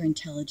folks are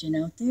intelligent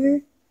out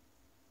there.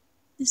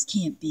 This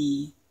can't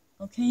be.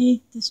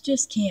 Okay? This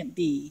just can't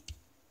be.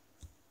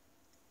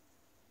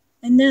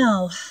 And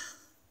now,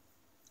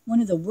 one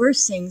of the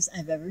worst things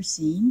I've ever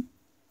seen,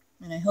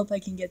 and I hope I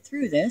can get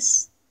through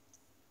this,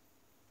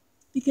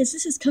 because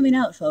this is coming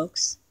out,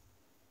 folks.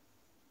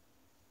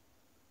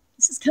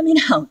 This is coming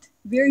out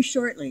very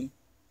shortly.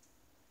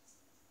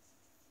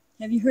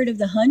 Have you heard of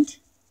the hunt?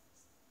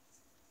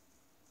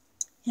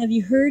 Have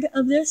you heard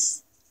of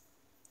this?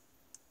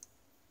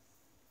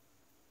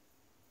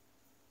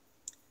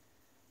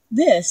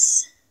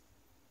 This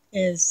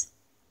is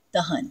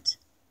The Hunt,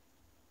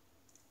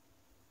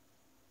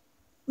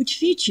 which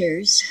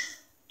features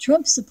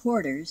Trump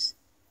supporters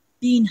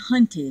being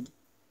hunted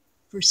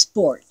for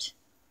sport.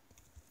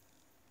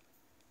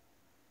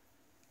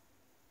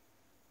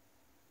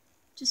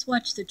 Just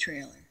watch the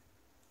trailer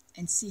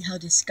and see how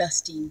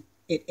disgusting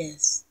it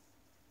is.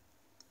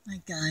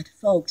 My God,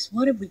 folks,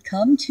 what have we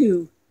come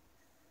to?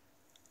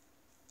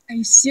 Are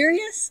you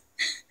serious?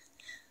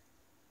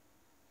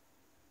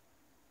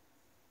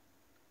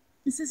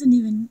 This isn't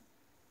even...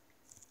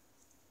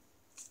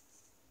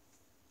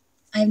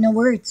 I have no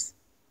words.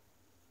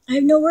 I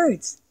have no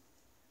words.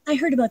 I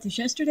heard about this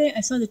yesterday. I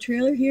saw the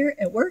trailer here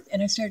at work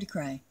and I started to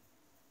cry.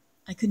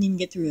 I couldn't even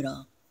get through it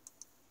all.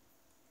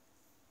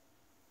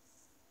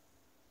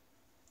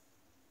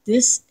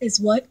 This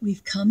is what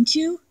we've come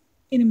to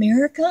in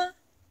America,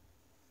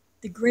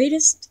 the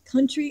greatest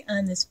country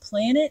on this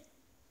planet,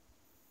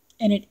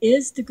 and it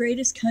is the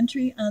greatest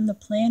country on the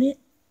planet.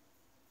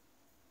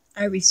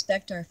 I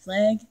respect our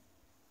flag.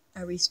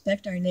 I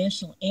respect our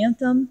national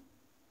anthem.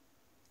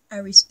 I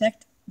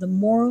respect the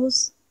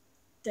morals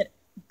that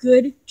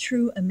good,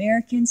 true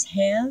Americans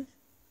have.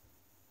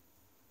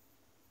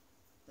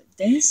 But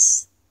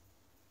this,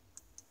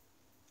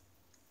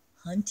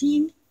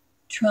 hunting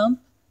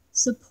Trump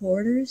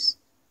supporters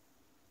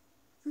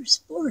for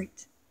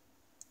sport.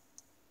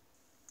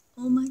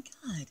 Oh my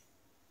God.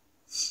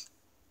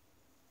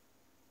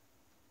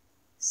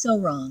 So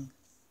wrong.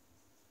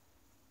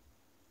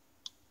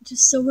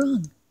 Just so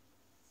wrong.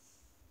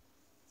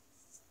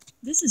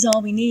 This is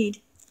all we need,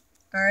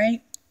 all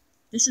right?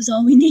 This is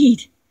all we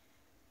need.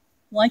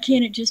 Why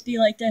can't it just be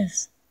like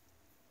this?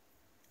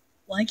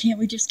 Why can't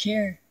we just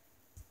care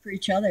for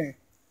each other?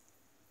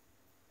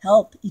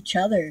 Help each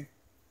other.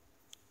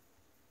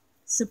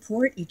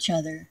 Support each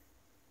other.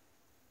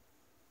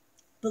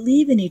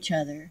 Believe in each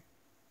other.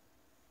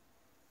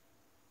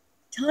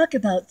 Talk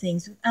about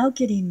things without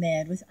getting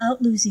mad,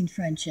 without losing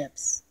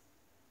friendships.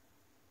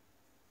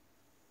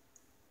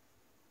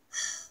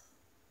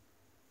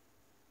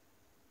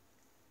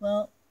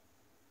 Well,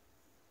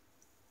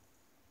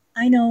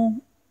 I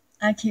know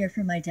I care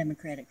for my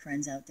Democratic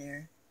friends out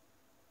there.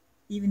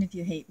 Even if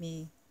you hate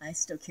me, I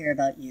still care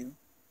about you.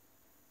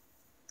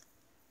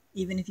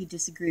 Even if you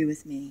disagree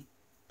with me,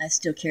 I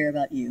still care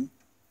about you.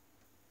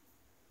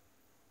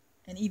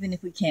 And even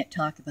if we can't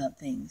talk about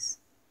things,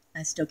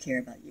 I still care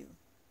about you.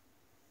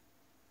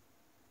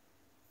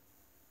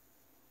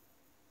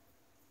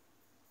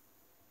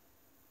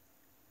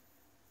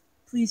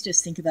 Please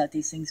just think about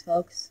these things,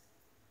 folks.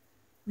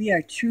 We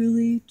are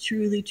truly,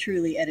 truly,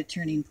 truly at a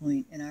turning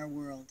point in our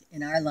world,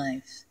 in our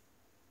lives.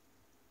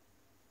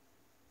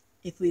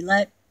 If we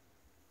let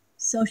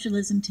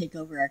socialism take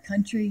over our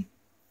country,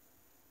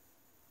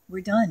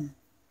 we're done.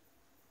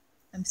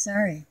 I'm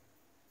sorry.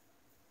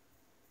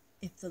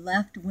 If the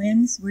left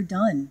wins, we're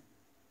done.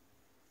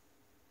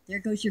 There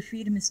goes your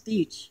freedom of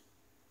speech.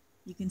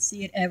 You can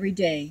see it every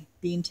day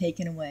being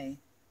taken away.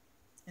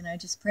 And I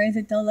just pray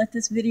that they'll let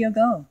this video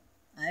go.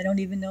 I don't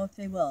even know if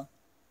they will.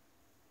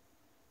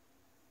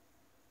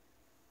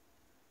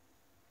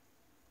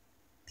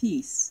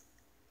 Peace.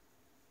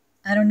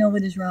 I don't know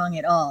what is wrong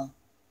at all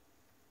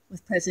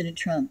with President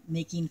Trump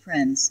making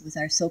friends with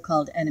our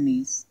so-called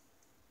enemies.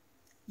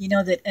 You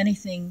know that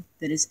anything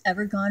that has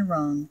ever gone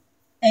wrong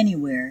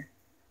anywhere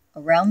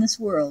around this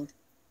world,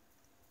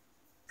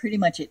 pretty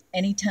much at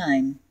any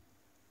time,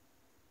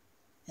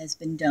 has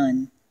been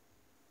done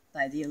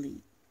by the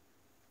elite,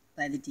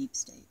 by the deep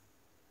state,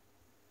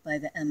 by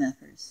the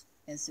MFers,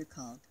 as they're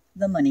called,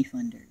 the money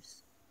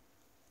funders,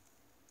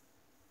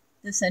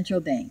 the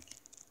central bank.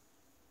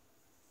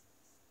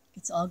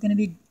 It's all going to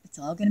be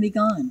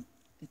gone.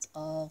 It's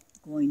all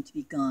going to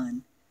be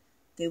gone.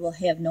 They will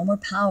have no more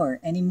power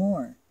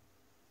anymore.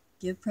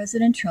 Give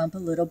President Trump a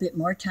little bit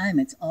more time.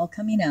 It's all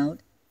coming out,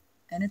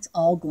 and it's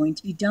all going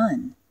to be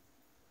done.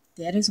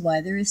 That is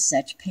why there is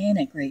such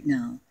panic right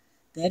now.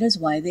 That is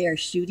why they are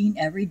shooting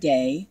every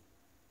day.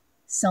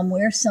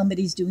 Somewhere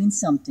somebody's doing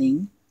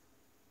something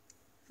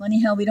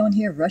Funny how we don't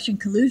hear Russian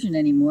collusion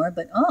anymore,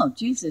 but oh,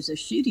 geez, there's a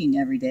shooting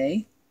every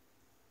day,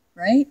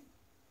 right?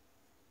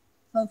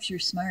 Folks, you're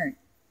smart.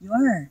 You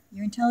are.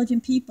 You're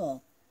intelligent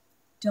people.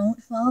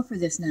 Don't fall for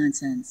this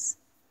nonsense.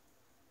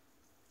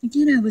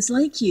 Again, I was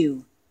like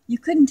you. You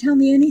couldn't tell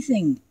me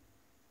anything.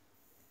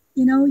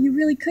 You know, you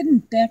really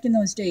couldn't back in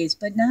those days,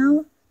 but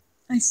now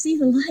I see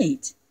the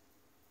light.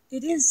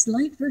 It is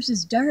light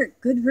versus dark,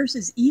 good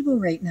versus evil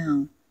right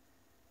now.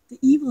 The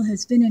evil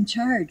has been in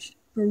charge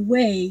for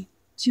way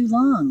too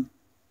long.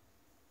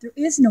 There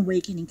is an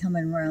awakening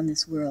coming around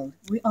this world.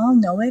 We all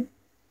know it.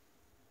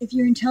 If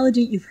you're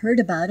intelligent, you've heard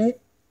about it.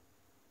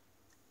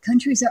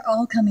 Countries are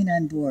all coming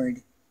on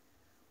board.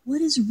 What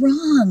is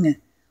wrong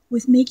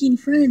with making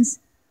friends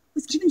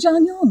with Kim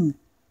Jong-un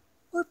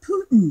or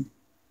Putin?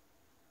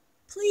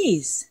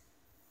 Please,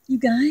 you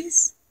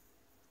guys,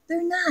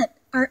 they're not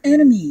our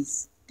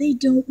enemies. They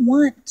don't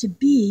want to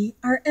be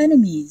our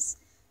enemies.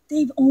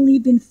 They've only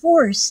been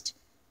forced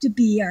to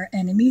be our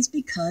enemies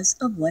because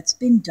of what's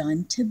been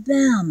done to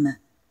them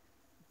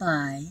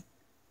by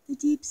the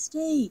deep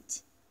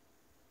state.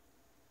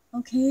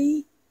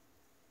 Okay?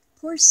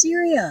 Poor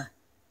Syria.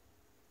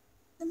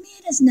 The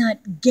man is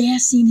not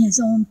gassing his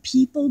own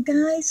people,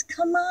 guys.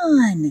 Come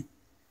on.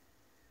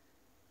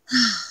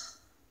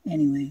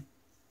 Anyway,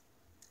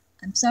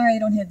 I'm sorry I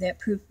don't have that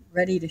proof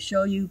ready to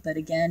show you, but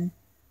again,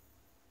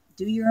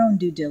 do your own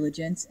due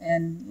diligence,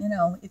 and, you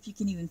know, if you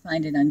can even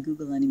find it on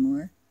Google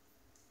anymore.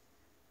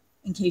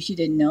 In case you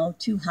didn't know,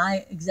 2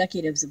 high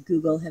executives of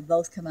Google have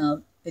both come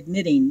out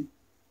admitting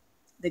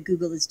that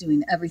Google is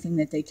doing everything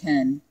that they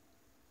can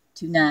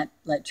to not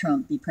let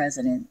Trump be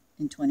president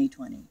in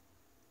 2020.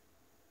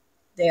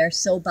 They are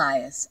so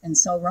biased and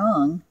so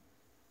wrong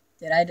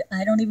that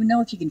I don't even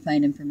know if you can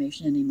find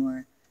information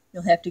anymore.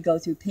 You'll have to go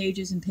through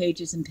pages and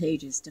pages and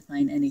pages to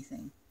find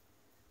anything.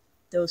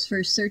 Those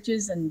first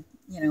searches and,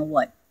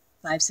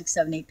 5, 6,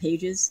 7, 8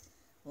 pages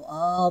will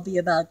all be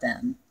about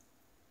them.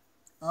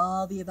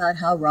 All be about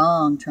how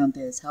wrong Trump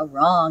is, how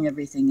wrong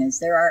everything is.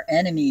 They're our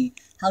enemy.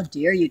 How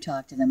dare you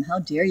talk to them? How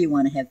dare you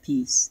want to have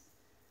peace?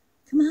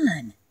 Come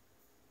on.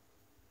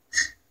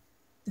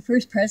 The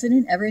first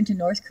president ever into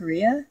North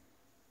Korea?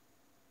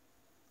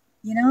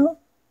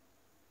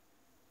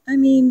 I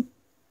mean,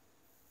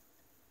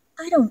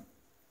 I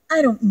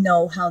don't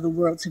know how the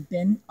worlds have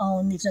been all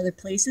in these other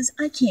places.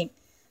 I can't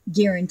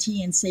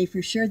guarantee and say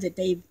for sure that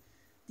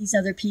these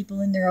other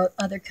people in their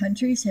other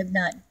countries have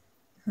not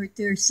hurt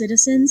their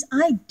citizens.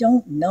 I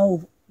don't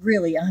know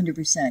really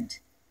 100%.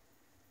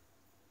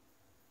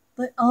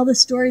 But all the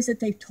stories that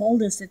they've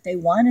told us that they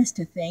want us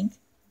to think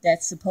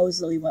that's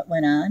supposedly what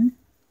went on.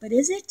 But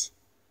is it?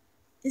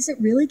 Is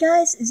it really,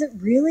 guys? Is it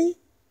really?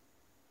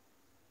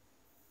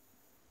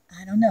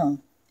 I don't know.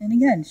 And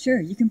again,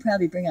 sure, you can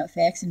probably bring out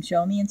facts and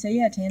show me and say,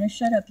 yeah, Tana,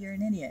 shut up, you're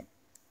an idiot.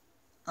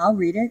 I'll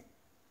read it.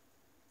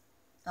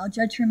 I'll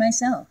judge for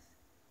myself.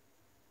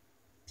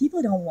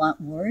 People don't want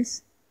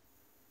wars.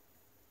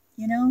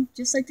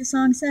 Just like the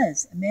song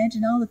says,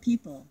 imagine all the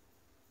people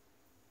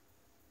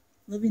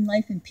living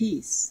life in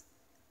peace.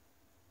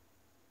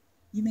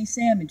 You may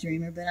say I'm a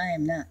dreamer, but I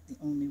am not the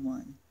only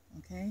one,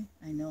 okay?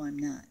 I know I'm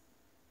not.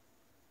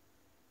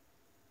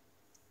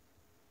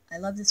 I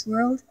love this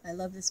world. I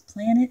love this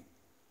planet.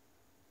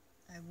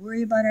 I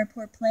worry about our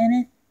poor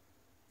planet.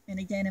 And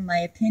again, in my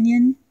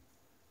opinion,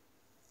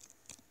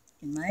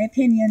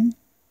 the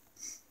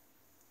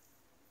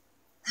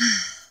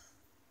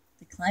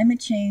climate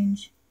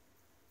change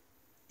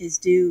is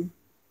due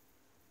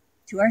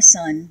to our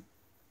sun,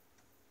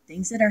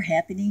 things that are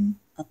happening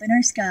up in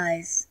our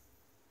skies,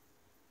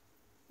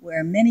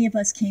 where many of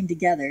us came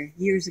together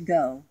years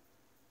ago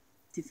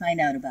to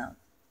find out about.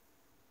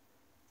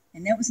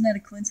 And that was not a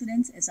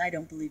coincidence, as I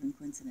don't believe in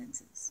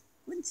coincidences.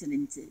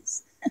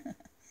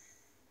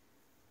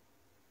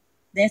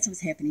 That's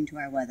what's happening to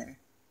our weather.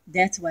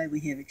 That's why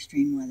we have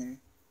extreme weather.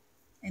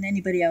 And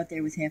anybody out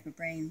there with half a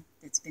brain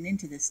that's been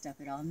into this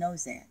stuff at all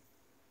knows that.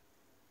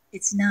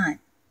 It's not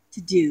to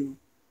do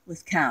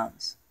with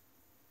cows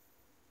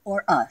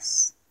or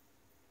us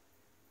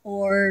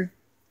or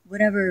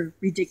whatever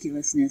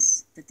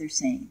ridiculousness that they're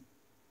saying.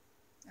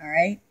 All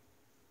right?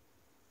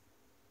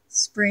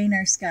 Spraying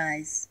our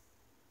skies,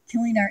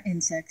 killing our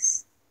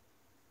insects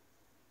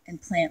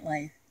and plant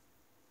life,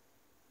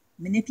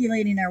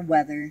 manipulating our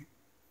weather.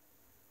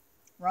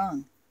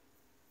 Wrong.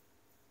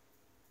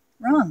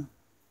 Wrong.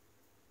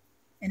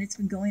 And it's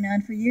been going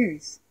on for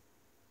years.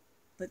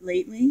 But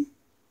lately,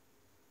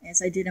 as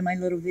I did in my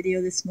little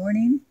video this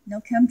morning,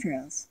 no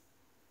chemtrails.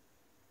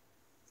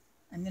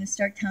 I'm going to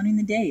start counting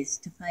the days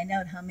to find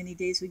out how many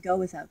days we go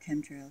without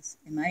chemtrails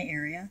in my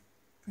area.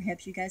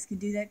 Perhaps you guys could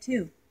do that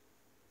too.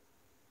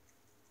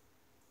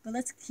 But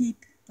let's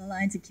keep the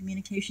lines of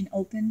communication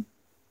open.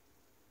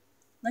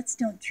 Let's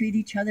don't treat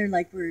each other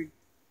like we're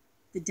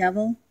the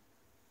devil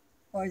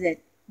or that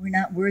we're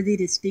not worthy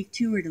to speak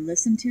to or to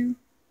listen to.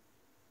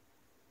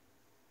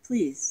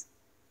 Please,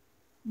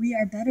 we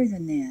are better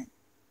than that.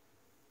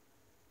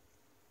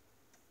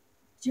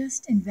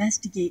 Just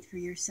investigate for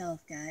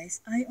yourself,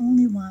 guys. I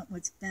only want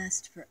what's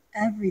best for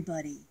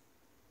everybody.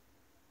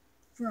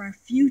 for our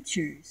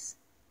futures,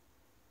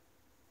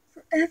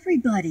 for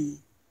everybody.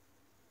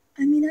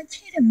 I mean, I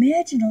can't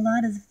imagine a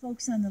lot of the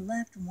folks on the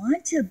left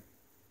want to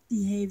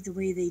behave the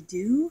way they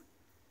do.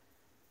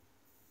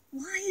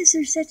 Why is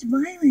there such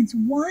violence?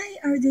 Why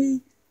are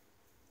they...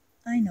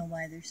 I know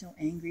why they're so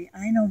angry.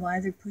 I know why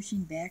they're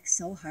pushing back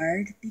so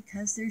hard.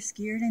 Because they're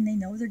scared and they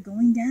know they're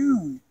going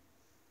down.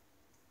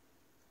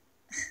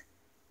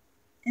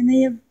 And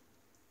they have,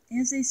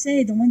 as they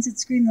say, the ones that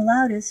scream the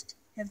loudest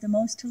have the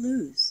most to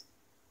lose.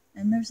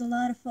 And there's a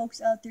lot of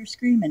folks out there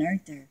screaming,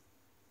 aren't there?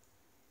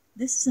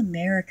 This is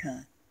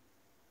America.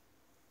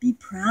 Be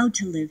proud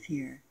to live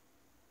here.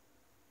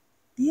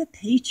 Be a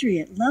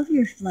patriot. Love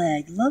your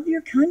flag. Love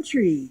your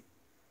country.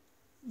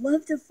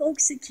 Love the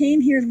folks that came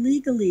here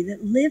legally,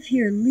 that live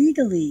here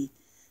legally,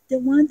 that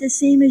want the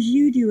same as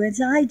you do, as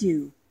I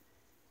do.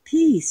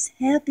 Peace,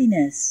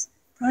 happiness,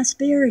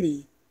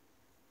 prosperity,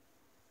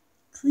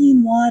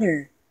 clean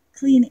water,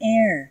 clean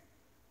air,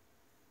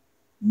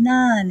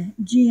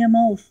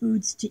 non-GMO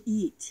foods to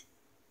eat.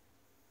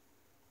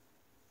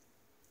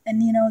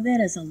 And you know,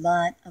 that is a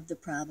lot of the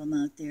problem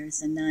out there, is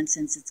the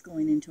nonsense that's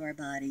going into our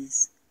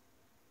bodies.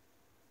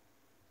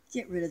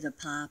 Get rid of the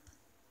pop.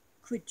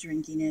 Quit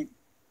drinking it.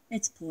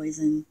 It's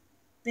poison.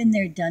 Been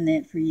there, done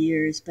that for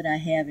years, but I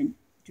haven't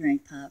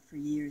drank pop for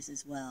years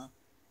as well,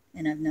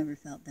 and I've never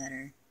felt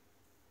better.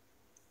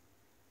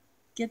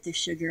 Get the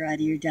sugar out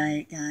of your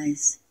diet,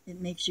 guys.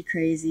 It makes you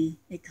crazy.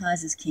 It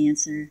causes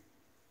cancer.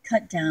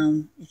 Cut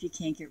down if you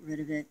can't get rid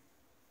of it.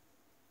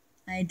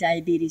 I had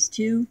diabetes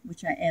too,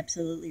 which I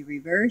absolutely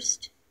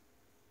reversed,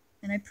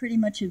 and I pretty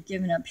much have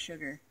given up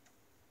sugar.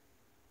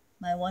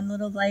 My one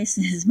little vice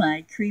is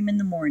my cream in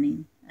the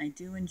morning. I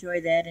do enjoy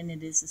that, and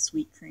it is a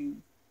sweet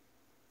cream.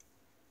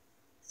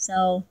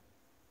 So,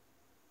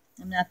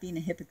 I'm not being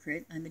a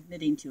hypocrite. I'm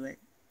admitting to it.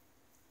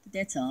 But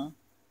that's all.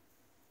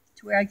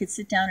 To where I could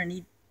sit down and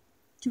eat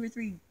 2 or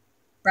 3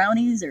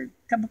 brownies or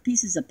a couple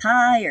pieces of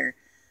pie or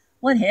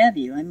what have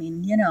you. I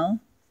mean, you know.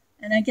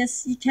 And I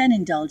guess you can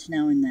indulge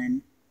now and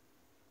then.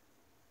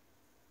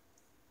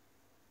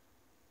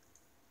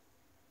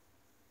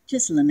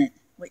 Just limit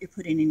what you're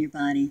putting in your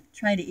body.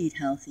 Try to eat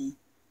healthy.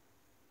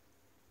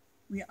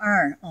 We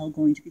are all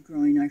going to be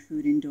growing our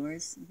food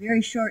indoors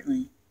very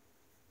shortly.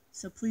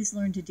 So please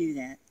learn to do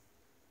that.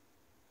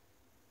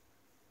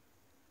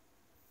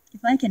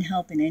 If I can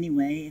help in any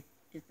way,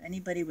 if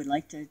anybody would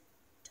like to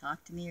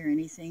talk to me or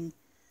anything,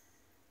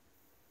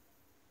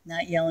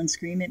 not yell and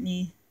scream at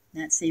me,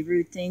 not say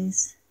rude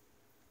things,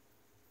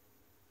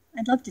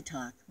 I'd love to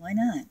talk. Why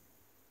not?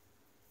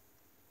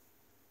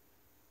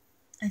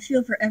 I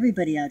feel for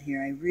everybody out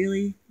here. I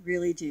really,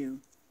 really do.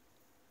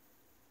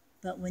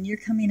 But when you're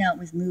coming out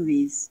with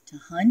movies to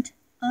hunt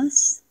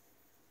us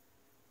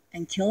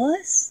and kill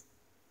us,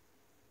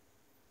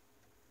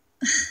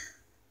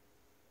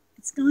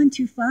 it's gone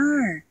too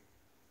far.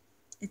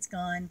 It's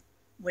gone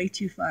way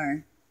too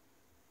far.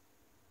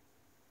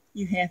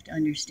 You have to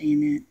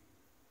understand that.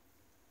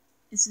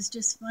 This is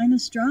just final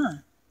straw.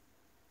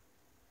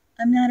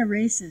 I'm not a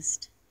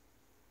racist.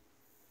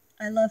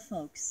 I love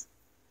folks.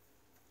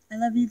 I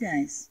love you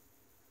guys.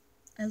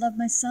 I love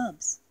my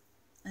subs.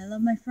 I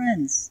love my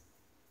friends.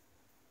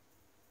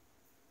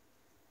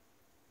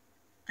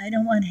 I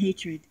don't want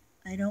hatred.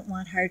 I don't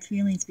want hard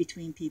feelings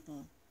between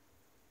people.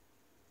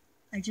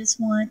 I just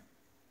want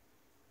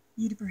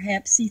you to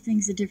perhaps see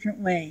things a different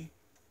way,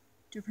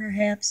 to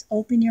perhaps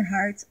open your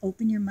hearts,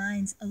 open your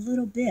minds a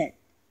little bit.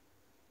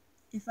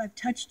 If I've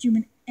touched you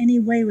in any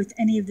way with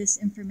any of this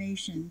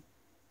information,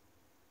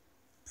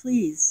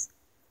 please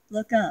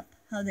look up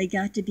how they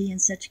got to be in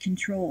such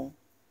control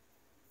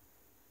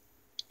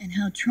and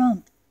how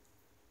Trump,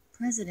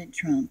 President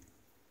Trump,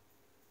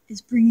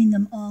 is bringing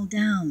them all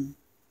down,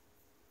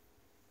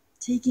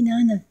 taking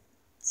on the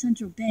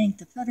central bank,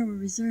 the Federal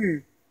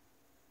Reserve,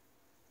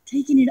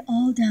 taking it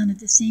all down at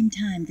the same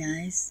time,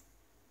 guys.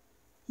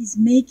 He's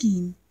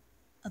making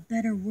a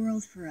better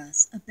world for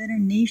us, a better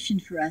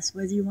nation for us,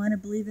 whether you want to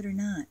believe it or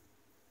not.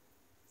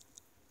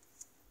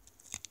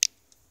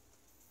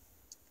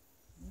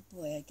 Oh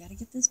boy, I gotta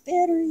get this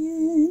battery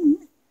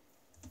in.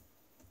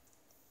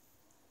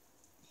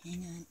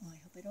 Hang on. Oh, I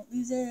hope I don't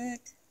lose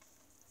it.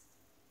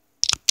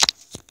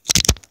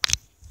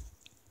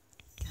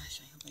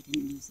 Gosh, I hope I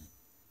didn't lose it.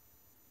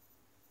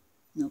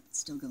 Nope, it's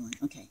still going.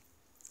 Okay.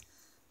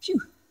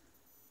 Phew.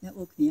 That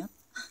woke me up.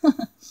 All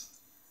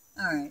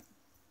right.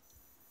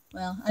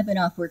 Well, I've been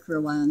off work for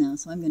a while now,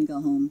 so I'm going to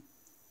go home.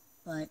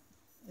 But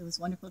it was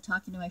wonderful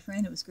talking to my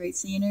friend. It was great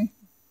seeing her.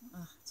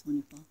 Oh, it's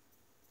wonderful.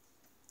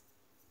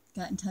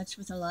 Got in touch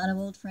with a lot of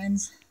old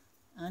friends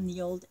on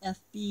the old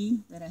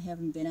FB that I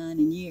haven't been on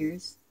in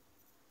years.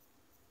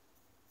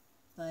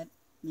 But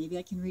maybe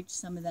I can reach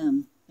some of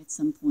them at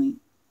some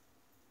point.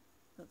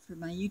 But for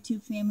my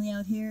YouTube family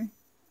out here,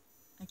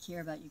 I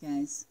care about you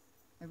guys.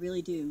 I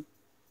really do.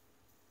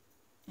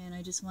 And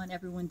I just want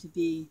everyone to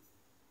be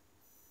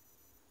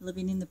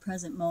living in the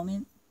present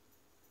moment,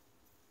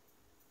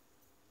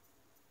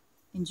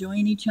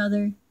 enjoying each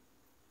other,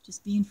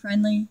 just being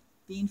friendly,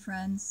 being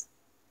friends,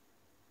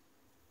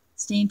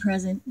 staying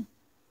present,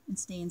 and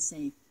staying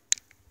safe.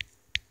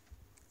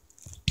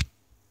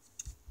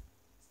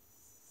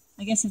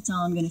 I guess that's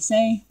all I'm going to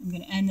say. I'm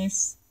going to end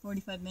this.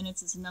 45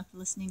 minutes is enough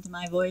listening to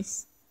my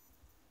voice.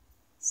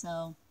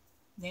 So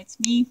that's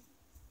me.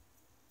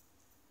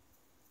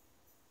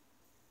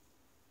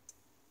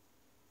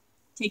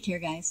 Take care,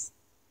 guys.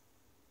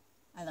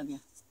 I love you.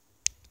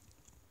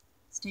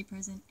 Stay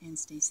present and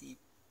stay safe.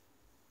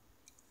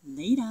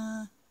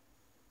 Later.